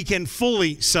freedom we can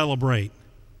fully celebrate.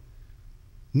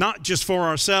 Not just for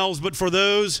ourselves, but for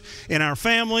those in our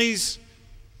families,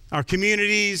 our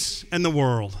communities, and the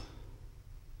world.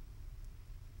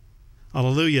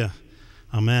 Hallelujah.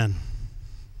 Amen.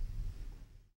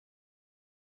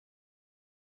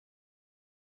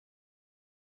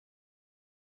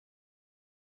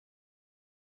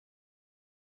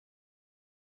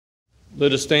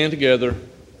 Let us stand together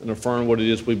and affirm what it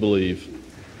is we believe.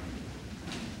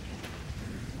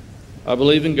 I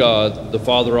believe in God, the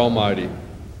Father Almighty,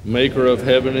 maker of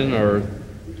heaven and earth,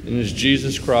 and in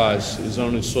Jesus Christ, his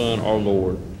only Son, our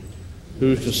Lord,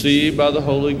 who was conceived by the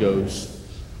Holy Ghost,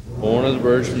 born of the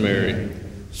Virgin Mary,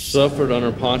 suffered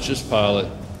under Pontius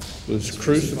Pilate, was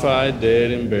crucified,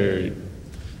 dead, and buried,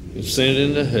 descended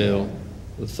into hell.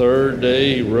 The third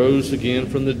day he rose again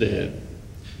from the dead.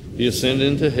 He ascended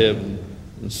into heaven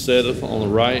and sitteth on the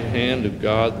right hand of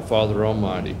God the Father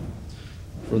Almighty.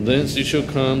 From thence he shall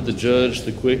come to judge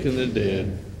the quick and the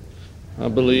dead. I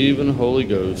believe in the Holy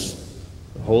Ghost,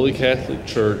 the Holy Catholic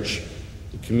Church,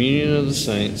 the communion of the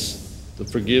saints, the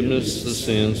forgiveness of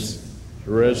sins,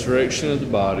 the resurrection of the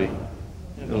body,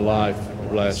 and life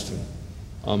everlasting.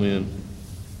 Amen.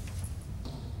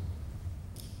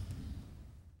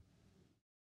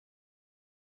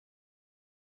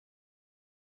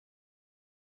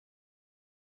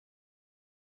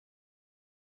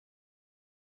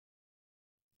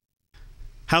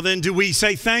 How then do we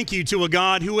say thank you to a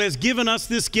God who has given us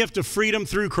this gift of freedom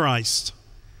through Christ?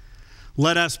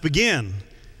 Let us begin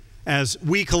as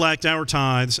we collect our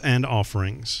tithes and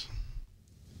offerings.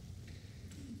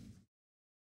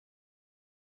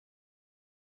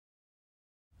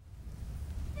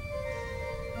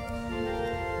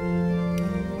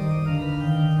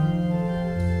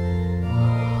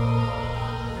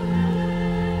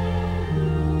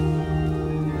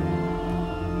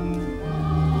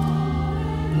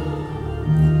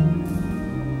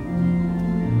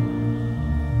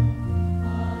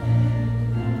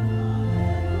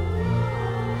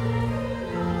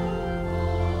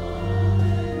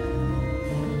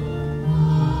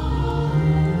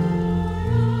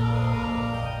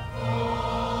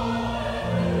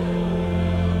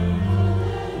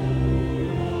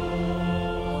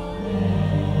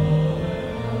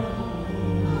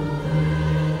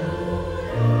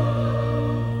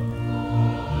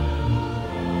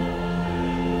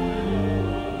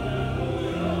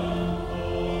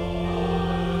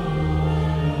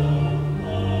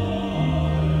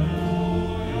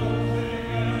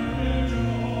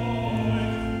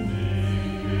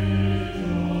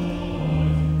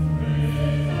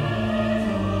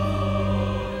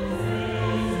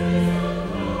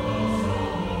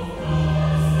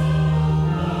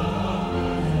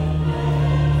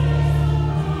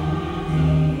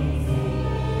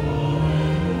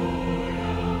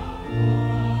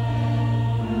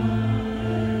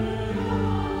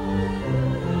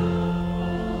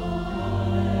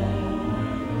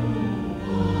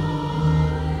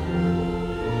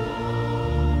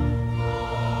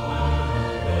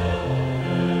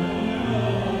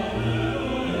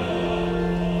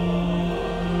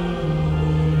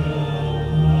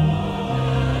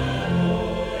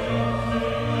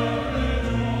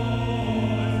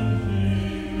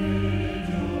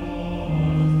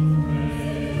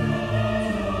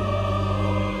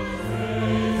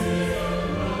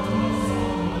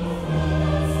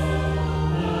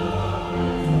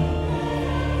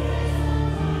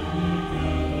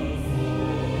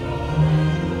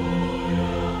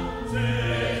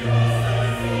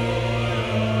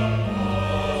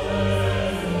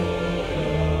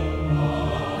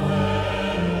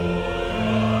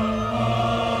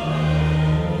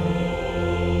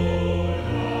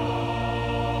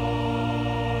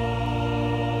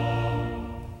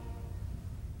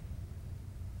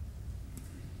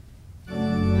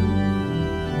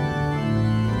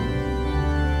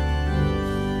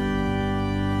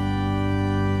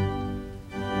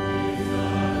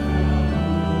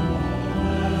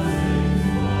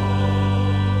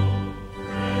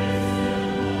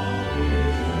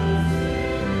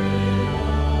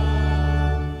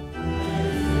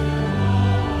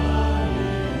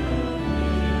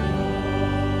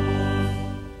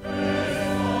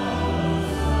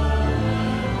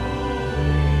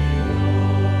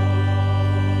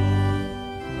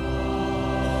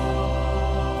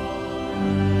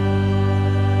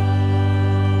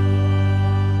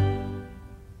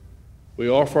 We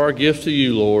offer our gift to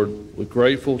you, Lord, with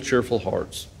grateful, cheerful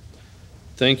hearts.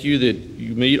 Thank you that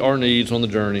you meet our needs on the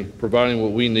journey, providing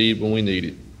what we need when we need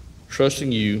it.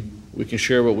 Trusting you, we can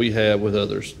share what we have with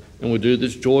others, and we do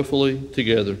this joyfully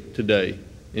together today.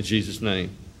 In Jesus'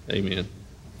 name, amen.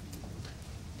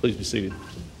 Please be seated.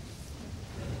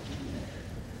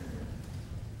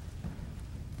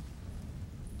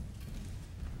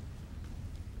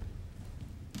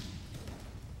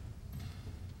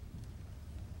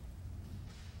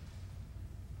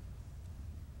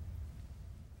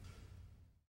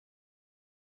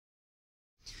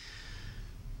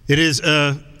 It is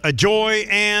a joy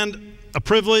and a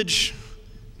privilege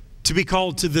to be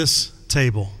called to this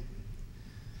table.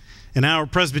 In our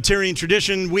Presbyterian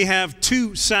tradition, we have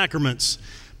two sacraments,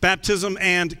 baptism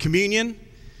and communion,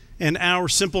 and our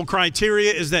simple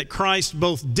criteria is that Christ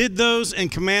both did those and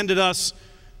commanded us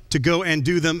to go and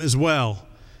do them as well.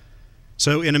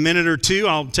 So in a minute or two,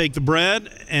 I'll take the bread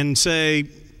and say,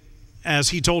 as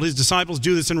he told his disciples,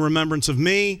 do this in remembrance of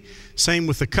me. Same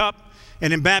with the cup.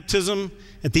 And in baptism,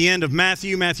 at the end of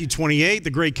Matthew 28,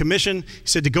 the Great Commission, he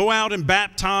said to go out and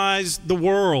baptize the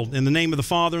world in the name of the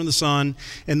Father and the Son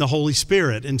and the Holy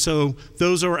Spirit. And so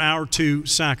those are our two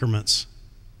sacraments.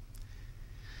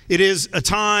 It is a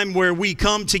time where we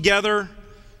come together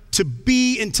to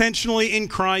be intentionally in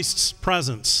Christ's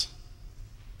presence,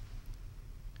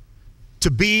 to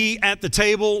be at the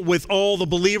table with all the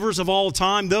believers of all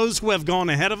time, those who have gone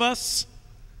ahead of us.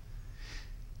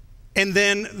 And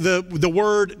then the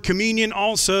word communion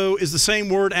also is the same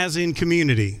word as in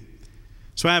community.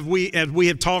 So as we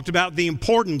have talked about the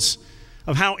importance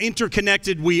of how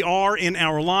interconnected we are in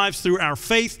our lives through our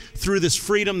faith, through this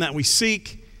freedom that we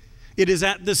seek, it is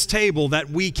at this table that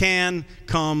we can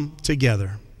come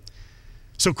together.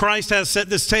 So Christ has set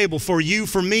this table for you,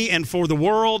 for me, and for the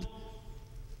world.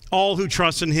 All who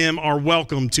trust in him are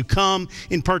welcome to come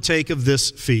and partake of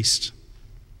this feast.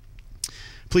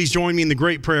 Please join me in the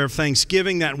great prayer of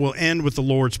thanksgiving that will end with the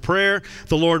Lord's Prayer.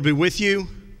 The Lord be with you.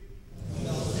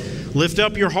 Lift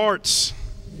up your hearts.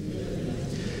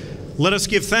 Let us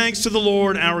give thanks to the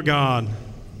Lord our God.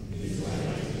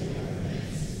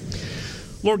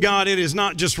 Lord God, it is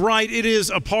not just right, it is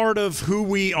a part of who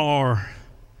we are.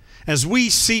 As we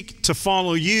seek to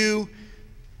follow you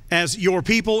as your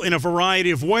people in a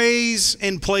variety of ways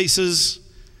and places,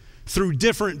 through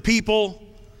different people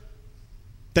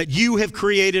that you have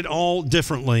created all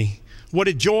differently. What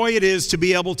a joy it is to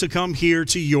be able to come here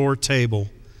to your table.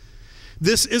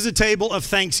 This is a table of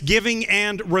thanksgiving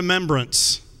and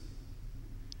remembrance.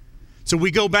 So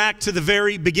we go back to the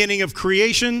very beginning of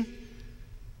creation,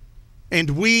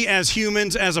 and we as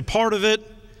humans as a part of it,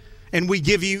 and we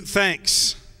give you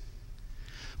thanks.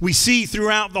 We see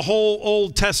throughout the whole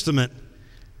Old Testament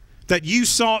that you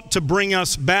sought to bring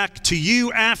us back to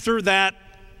you after that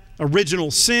original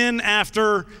sin,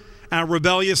 after our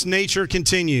rebellious nature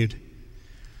continued.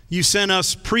 You sent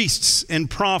us priests and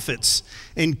prophets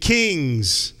and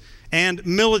kings and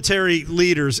military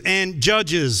leaders and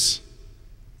judges,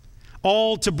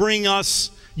 all to bring us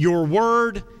your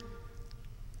word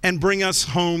and bring us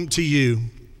home to you.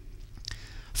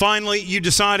 Finally, you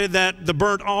decided that the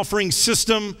burnt offering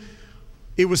system,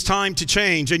 it was time to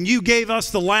change, and you gave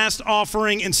us the last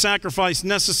offering and sacrifice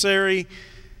necessary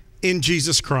in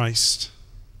Jesus Christ.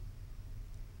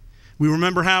 We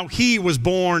remember how he was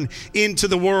born into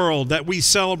the world that we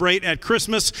celebrate at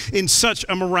Christmas in such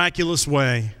a miraculous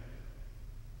way.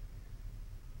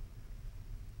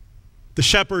 The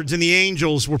shepherds and the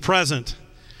angels were present.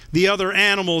 The other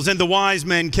animals and the wise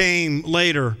men came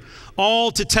later,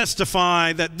 all to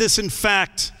testify that this in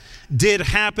fact did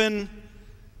happen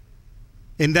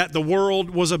and that the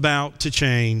world was about to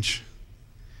change.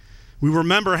 We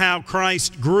remember how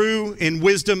Christ grew in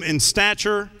wisdom and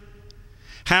stature,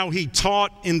 how he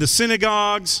taught in the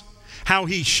synagogues, how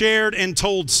he shared and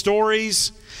told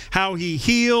stories, how he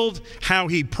healed, how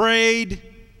he prayed,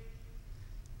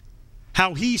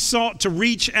 how he sought to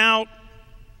reach out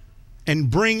and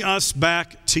bring us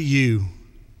back to you.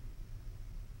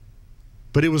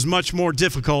 But it was much more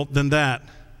difficult than that.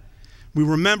 We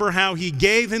remember how he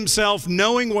gave himself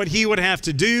knowing what he would have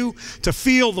to do to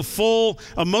feel the full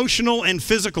emotional and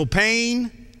physical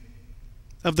pain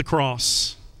of the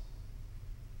cross.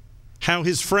 How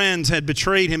his friends had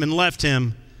betrayed him and left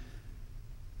him.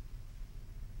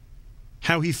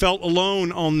 How he felt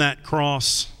alone on that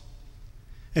cross.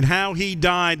 And how he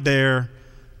died there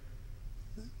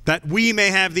that we may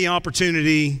have the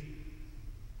opportunity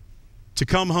to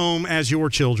come home as your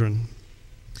children.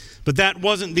 But that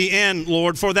wasn't the end,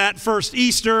 Lord. For that first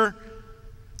Easter,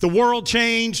 the world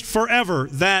changed forever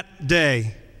that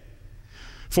day.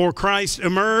 For Christ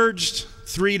emerged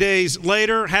 3 days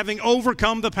later, having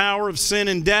overcome the power of sin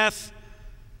and death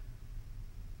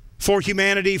for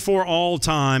humanity for all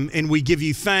time. And we give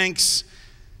you thanks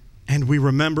and we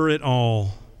remember it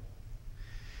all.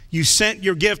 You sent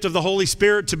your gift of the Holy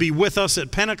Spirit to be with us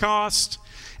at Pentecost,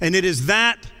 and it is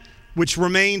that which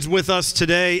remains with us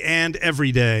today and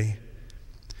every day.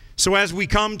 So as we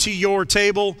come to your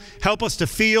table, help us to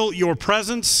feel your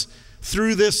presence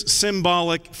through this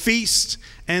symbolic feast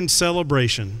and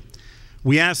celebration.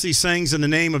 We ask these things in the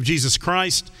name of Jesus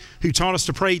Christ, who taught us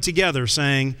to pray together,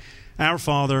 saying, Our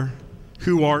Father,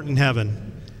 who art in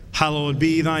heaven, hallowed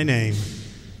be thy name.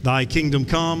 Thy kingdom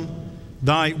come,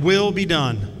 thy will be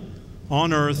done,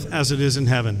 on earth as it is in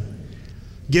heaven.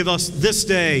 Give us this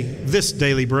day this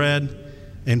daily bread,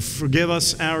 and forgive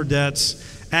us our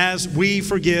debts as we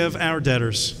forgive our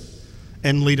debtors.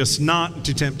 And lead us not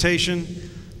into temptation,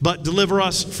 but deliver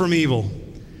us from evil.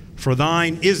 For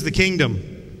thine is the kingdom,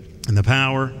 and the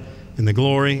power, and the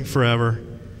glory forever.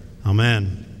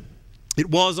 Amen. It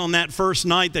was on that first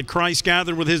night that Christ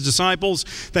gathered with his disciples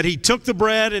that he took the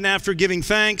bread, and after giving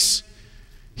thanks,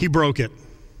 he broke it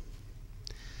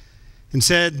and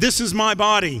said, This is my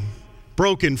body,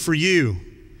 broken for you.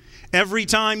 Every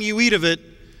time you eat of it,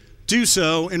 do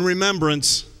so in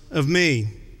remembrance of me.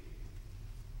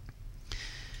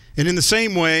 And in the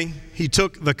same way, he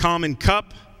took the common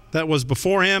cup that was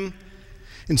before him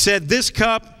and said, This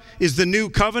cup is the new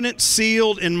covenant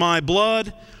sealed in my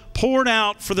blood, poured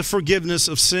out for the forgiveness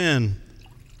of sin.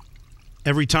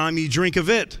 Every time you drink of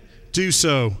it, do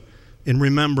so in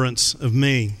remembrance of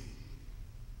me.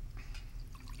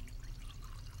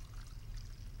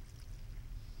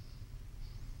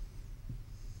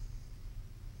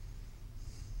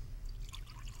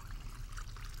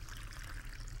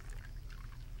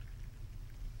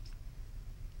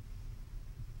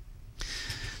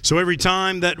 So every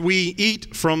time that we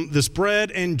eat from this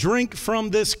bread and drink from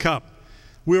this cup,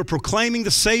 we are proclaiming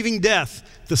the saving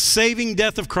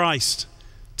death of Christ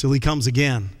till he comes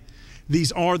again.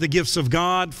 These are the gifts of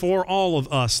God for all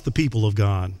of us, the people of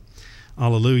God.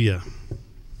 Hallelujah.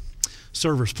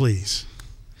 Servers, please.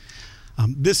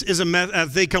 This is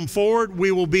as they come forward,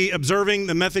 we will be observing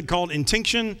the method called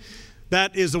intinction.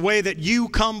 That is the way that you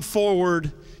come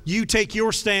forward. You take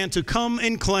your stand to come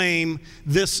and claim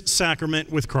this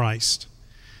sacrament with Christ.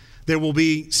 There will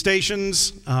be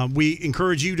stations. We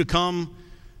encourage you to come.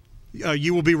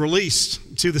 You will be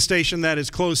released to the station that is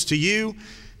close to you.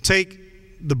 Take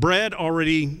the bread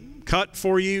already cut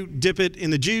for you, dip it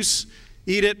in the juice,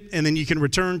 eat it, and then you can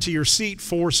return to your seat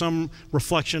for some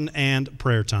reflection and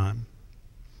prayer time.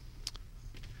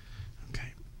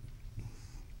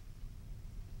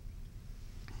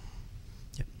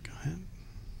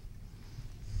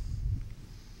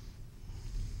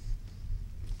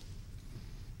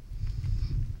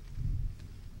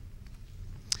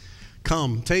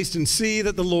 Come, taste and see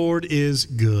that the Lord is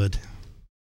good.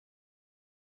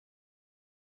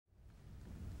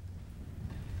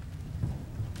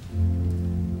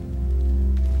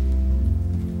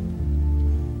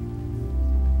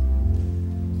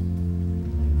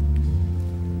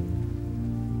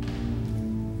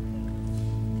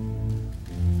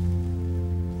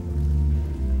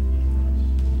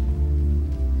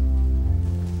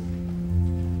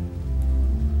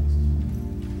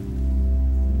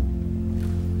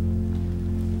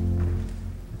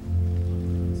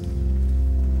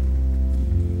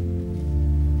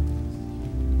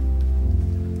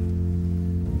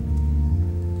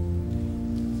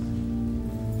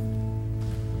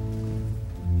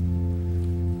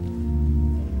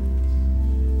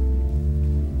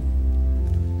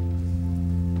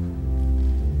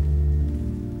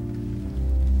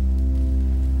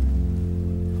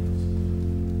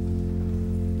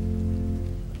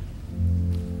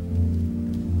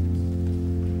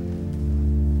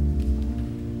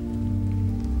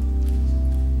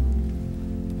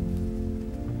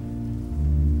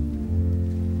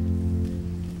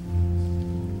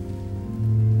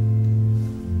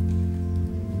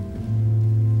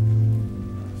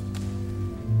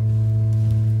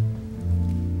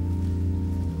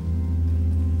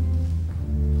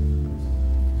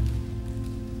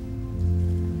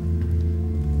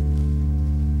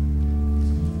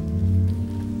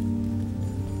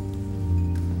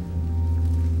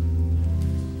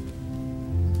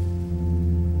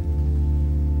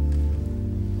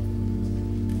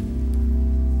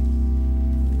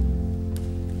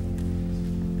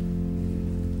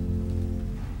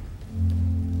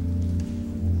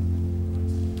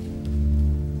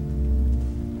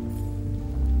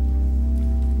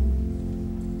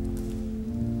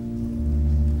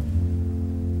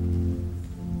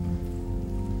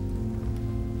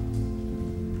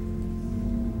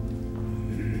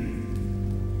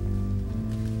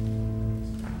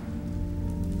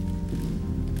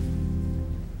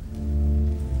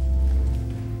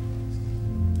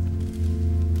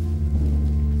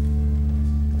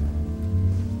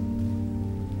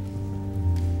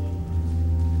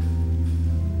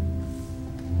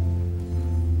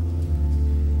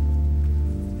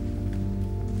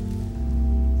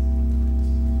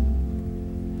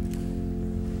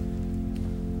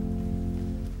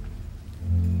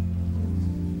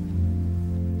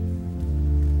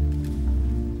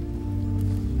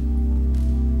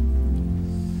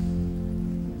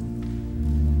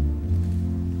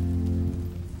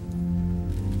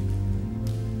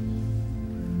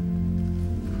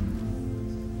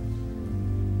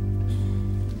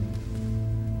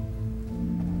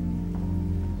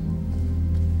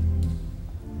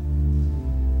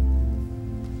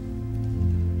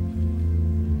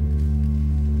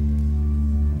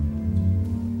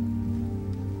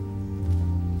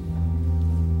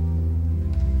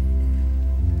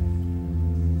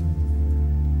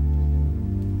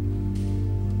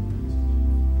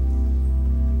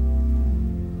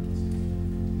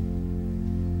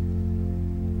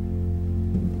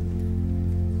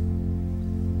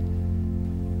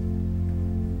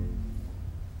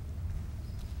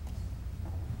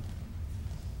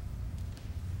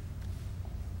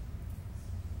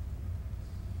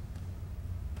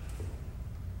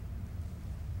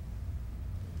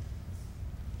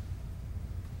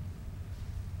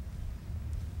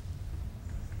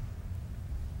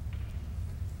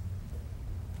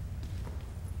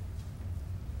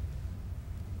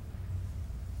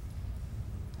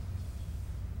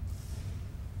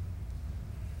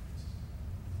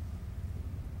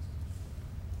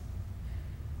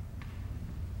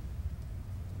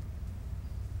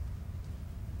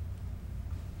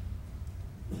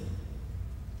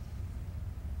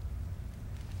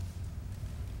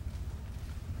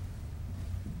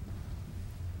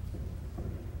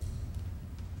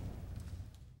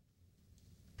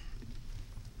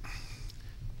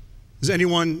 Does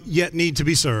anyone yet need to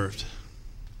be served?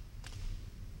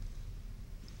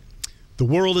 The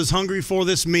world is hungry for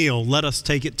this meal. Let us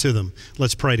take it to them.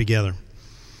 Let's pray together.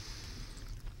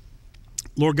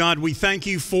 Lord God, we thank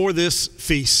you for this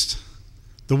feast.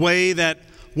 The way that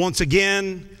once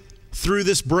again, through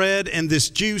this bread and this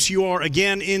juice, you are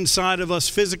again inside of us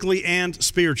physically and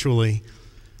spiritually.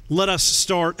 Let us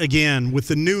start again with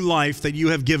the new life that you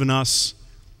have given us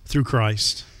through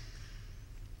Christ.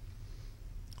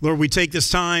 Lord, we take this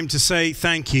time to say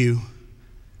thank you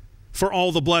for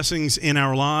all the blessings in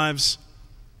our lives.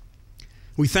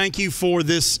 We thank you for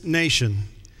this nation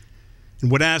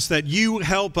and would ask that you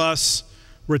help us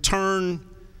return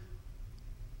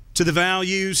to the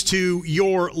values, to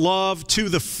your love, to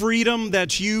the freedom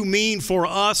that you mean for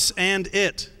us and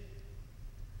it.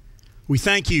 We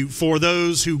thank you for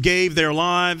those who gave their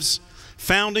lives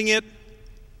founding it,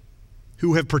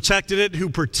 who have protected it, who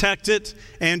protect it,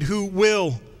 and who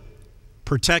will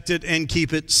protect it and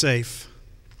keep it safe.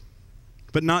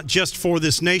 But not just for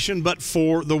this nation, but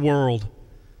for the world.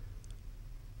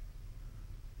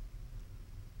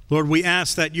 Lord, we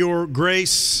ask that your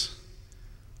grace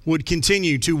would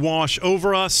continue to wash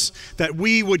over us, that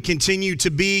we would continue to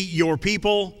be your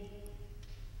people,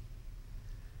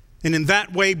 and in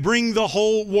that way bring the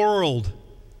whole world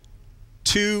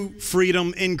to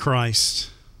freedom in Christ.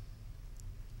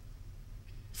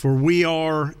 For we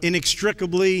are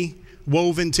inextricably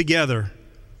woven together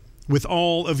with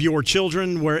all of your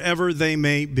children wherever they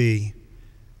may be.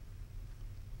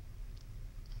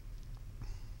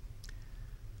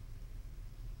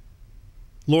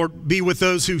 Lord, be with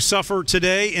those who suffer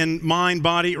today in mind,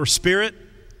 body, or spirit.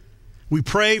 We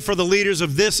pray for the leaders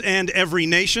of this and every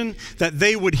nation that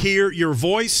they would hear your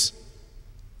voice.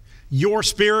 Your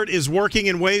Spirit is working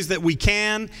in ways that we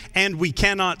can and we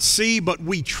cannot see, but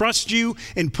we trust you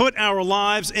and put our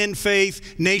lives in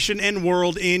faith, nation and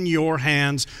world in your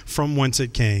hands from whence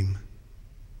it came.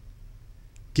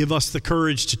 Give us the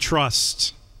courage to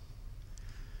trust,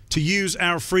 to use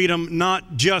our freedom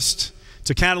not just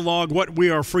to catalog what we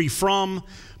are free from,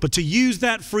 but to use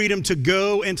that freedom to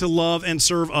go and to love and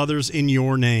serve others in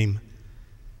your name.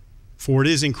 For it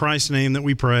is in Christ's name that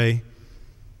we pray.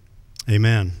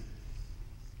 Amen.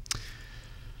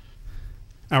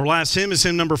 Our last hymn is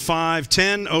hymn number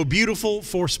 510, O Beautiful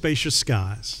for Spacious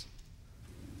Skies.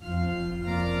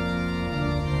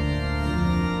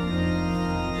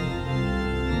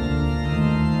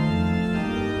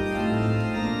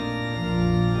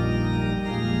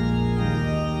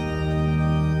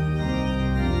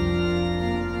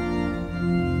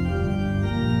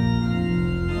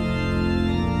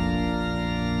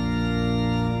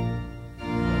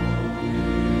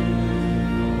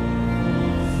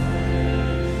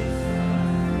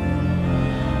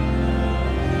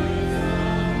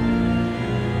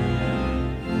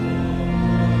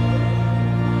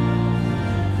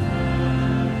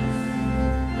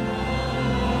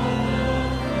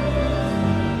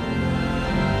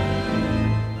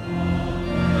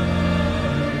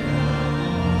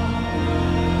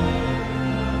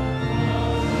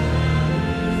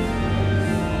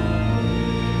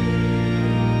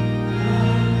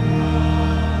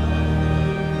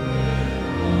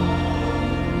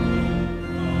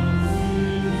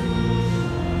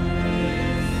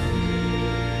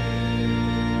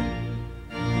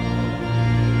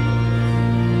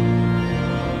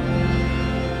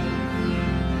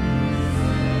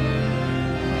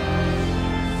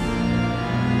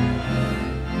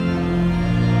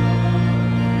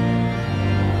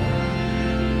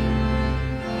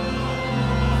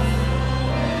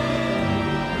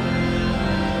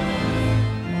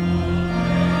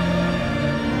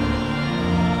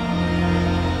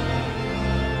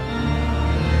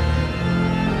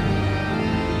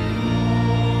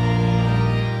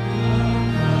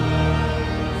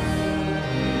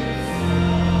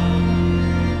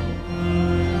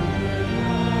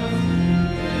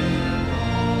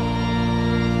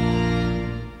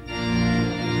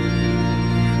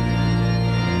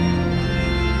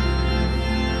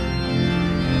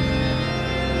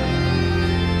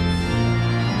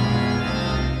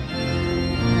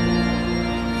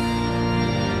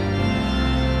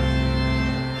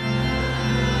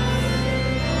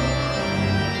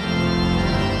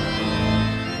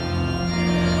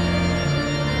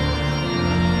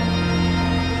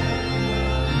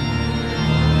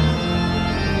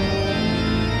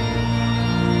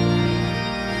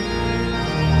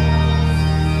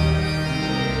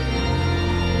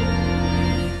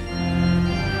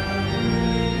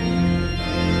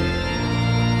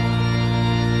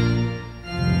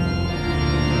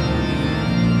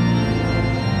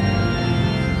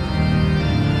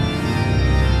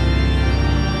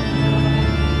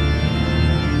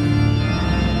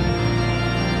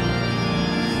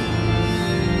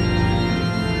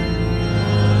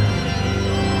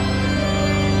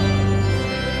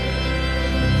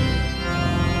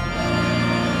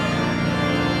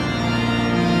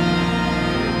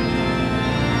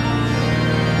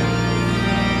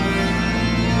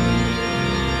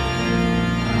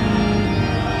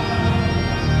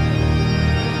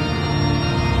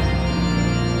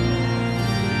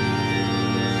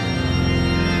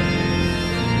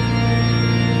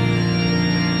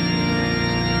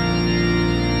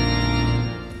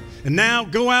 And now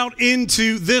go out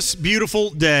into this beautiful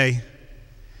day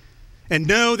and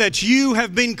know that you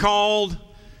have been called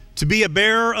to be a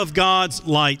bearer of God's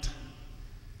light.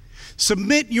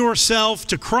 Submit yourself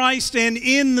to Christ, and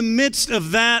in the midst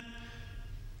of that,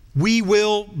 we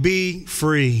will be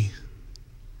free.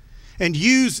 And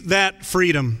use that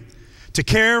freedom to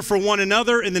care for one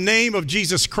another in the name of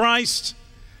Jesus Christ,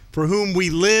 for whom we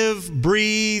live,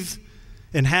 breathe,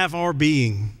 and have our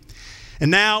being. And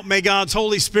now may God's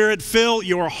Holy Spirit fill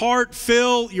your heart,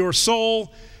 fill your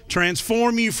soul,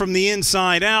 transform you from the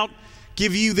inside out,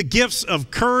 give you the gifts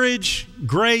of courage,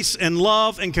 grace, and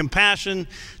love and compassion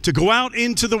to go out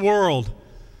into the world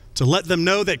to let them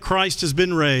know that Christ has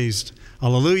been raised.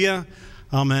 Hallelujah.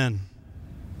 Amen.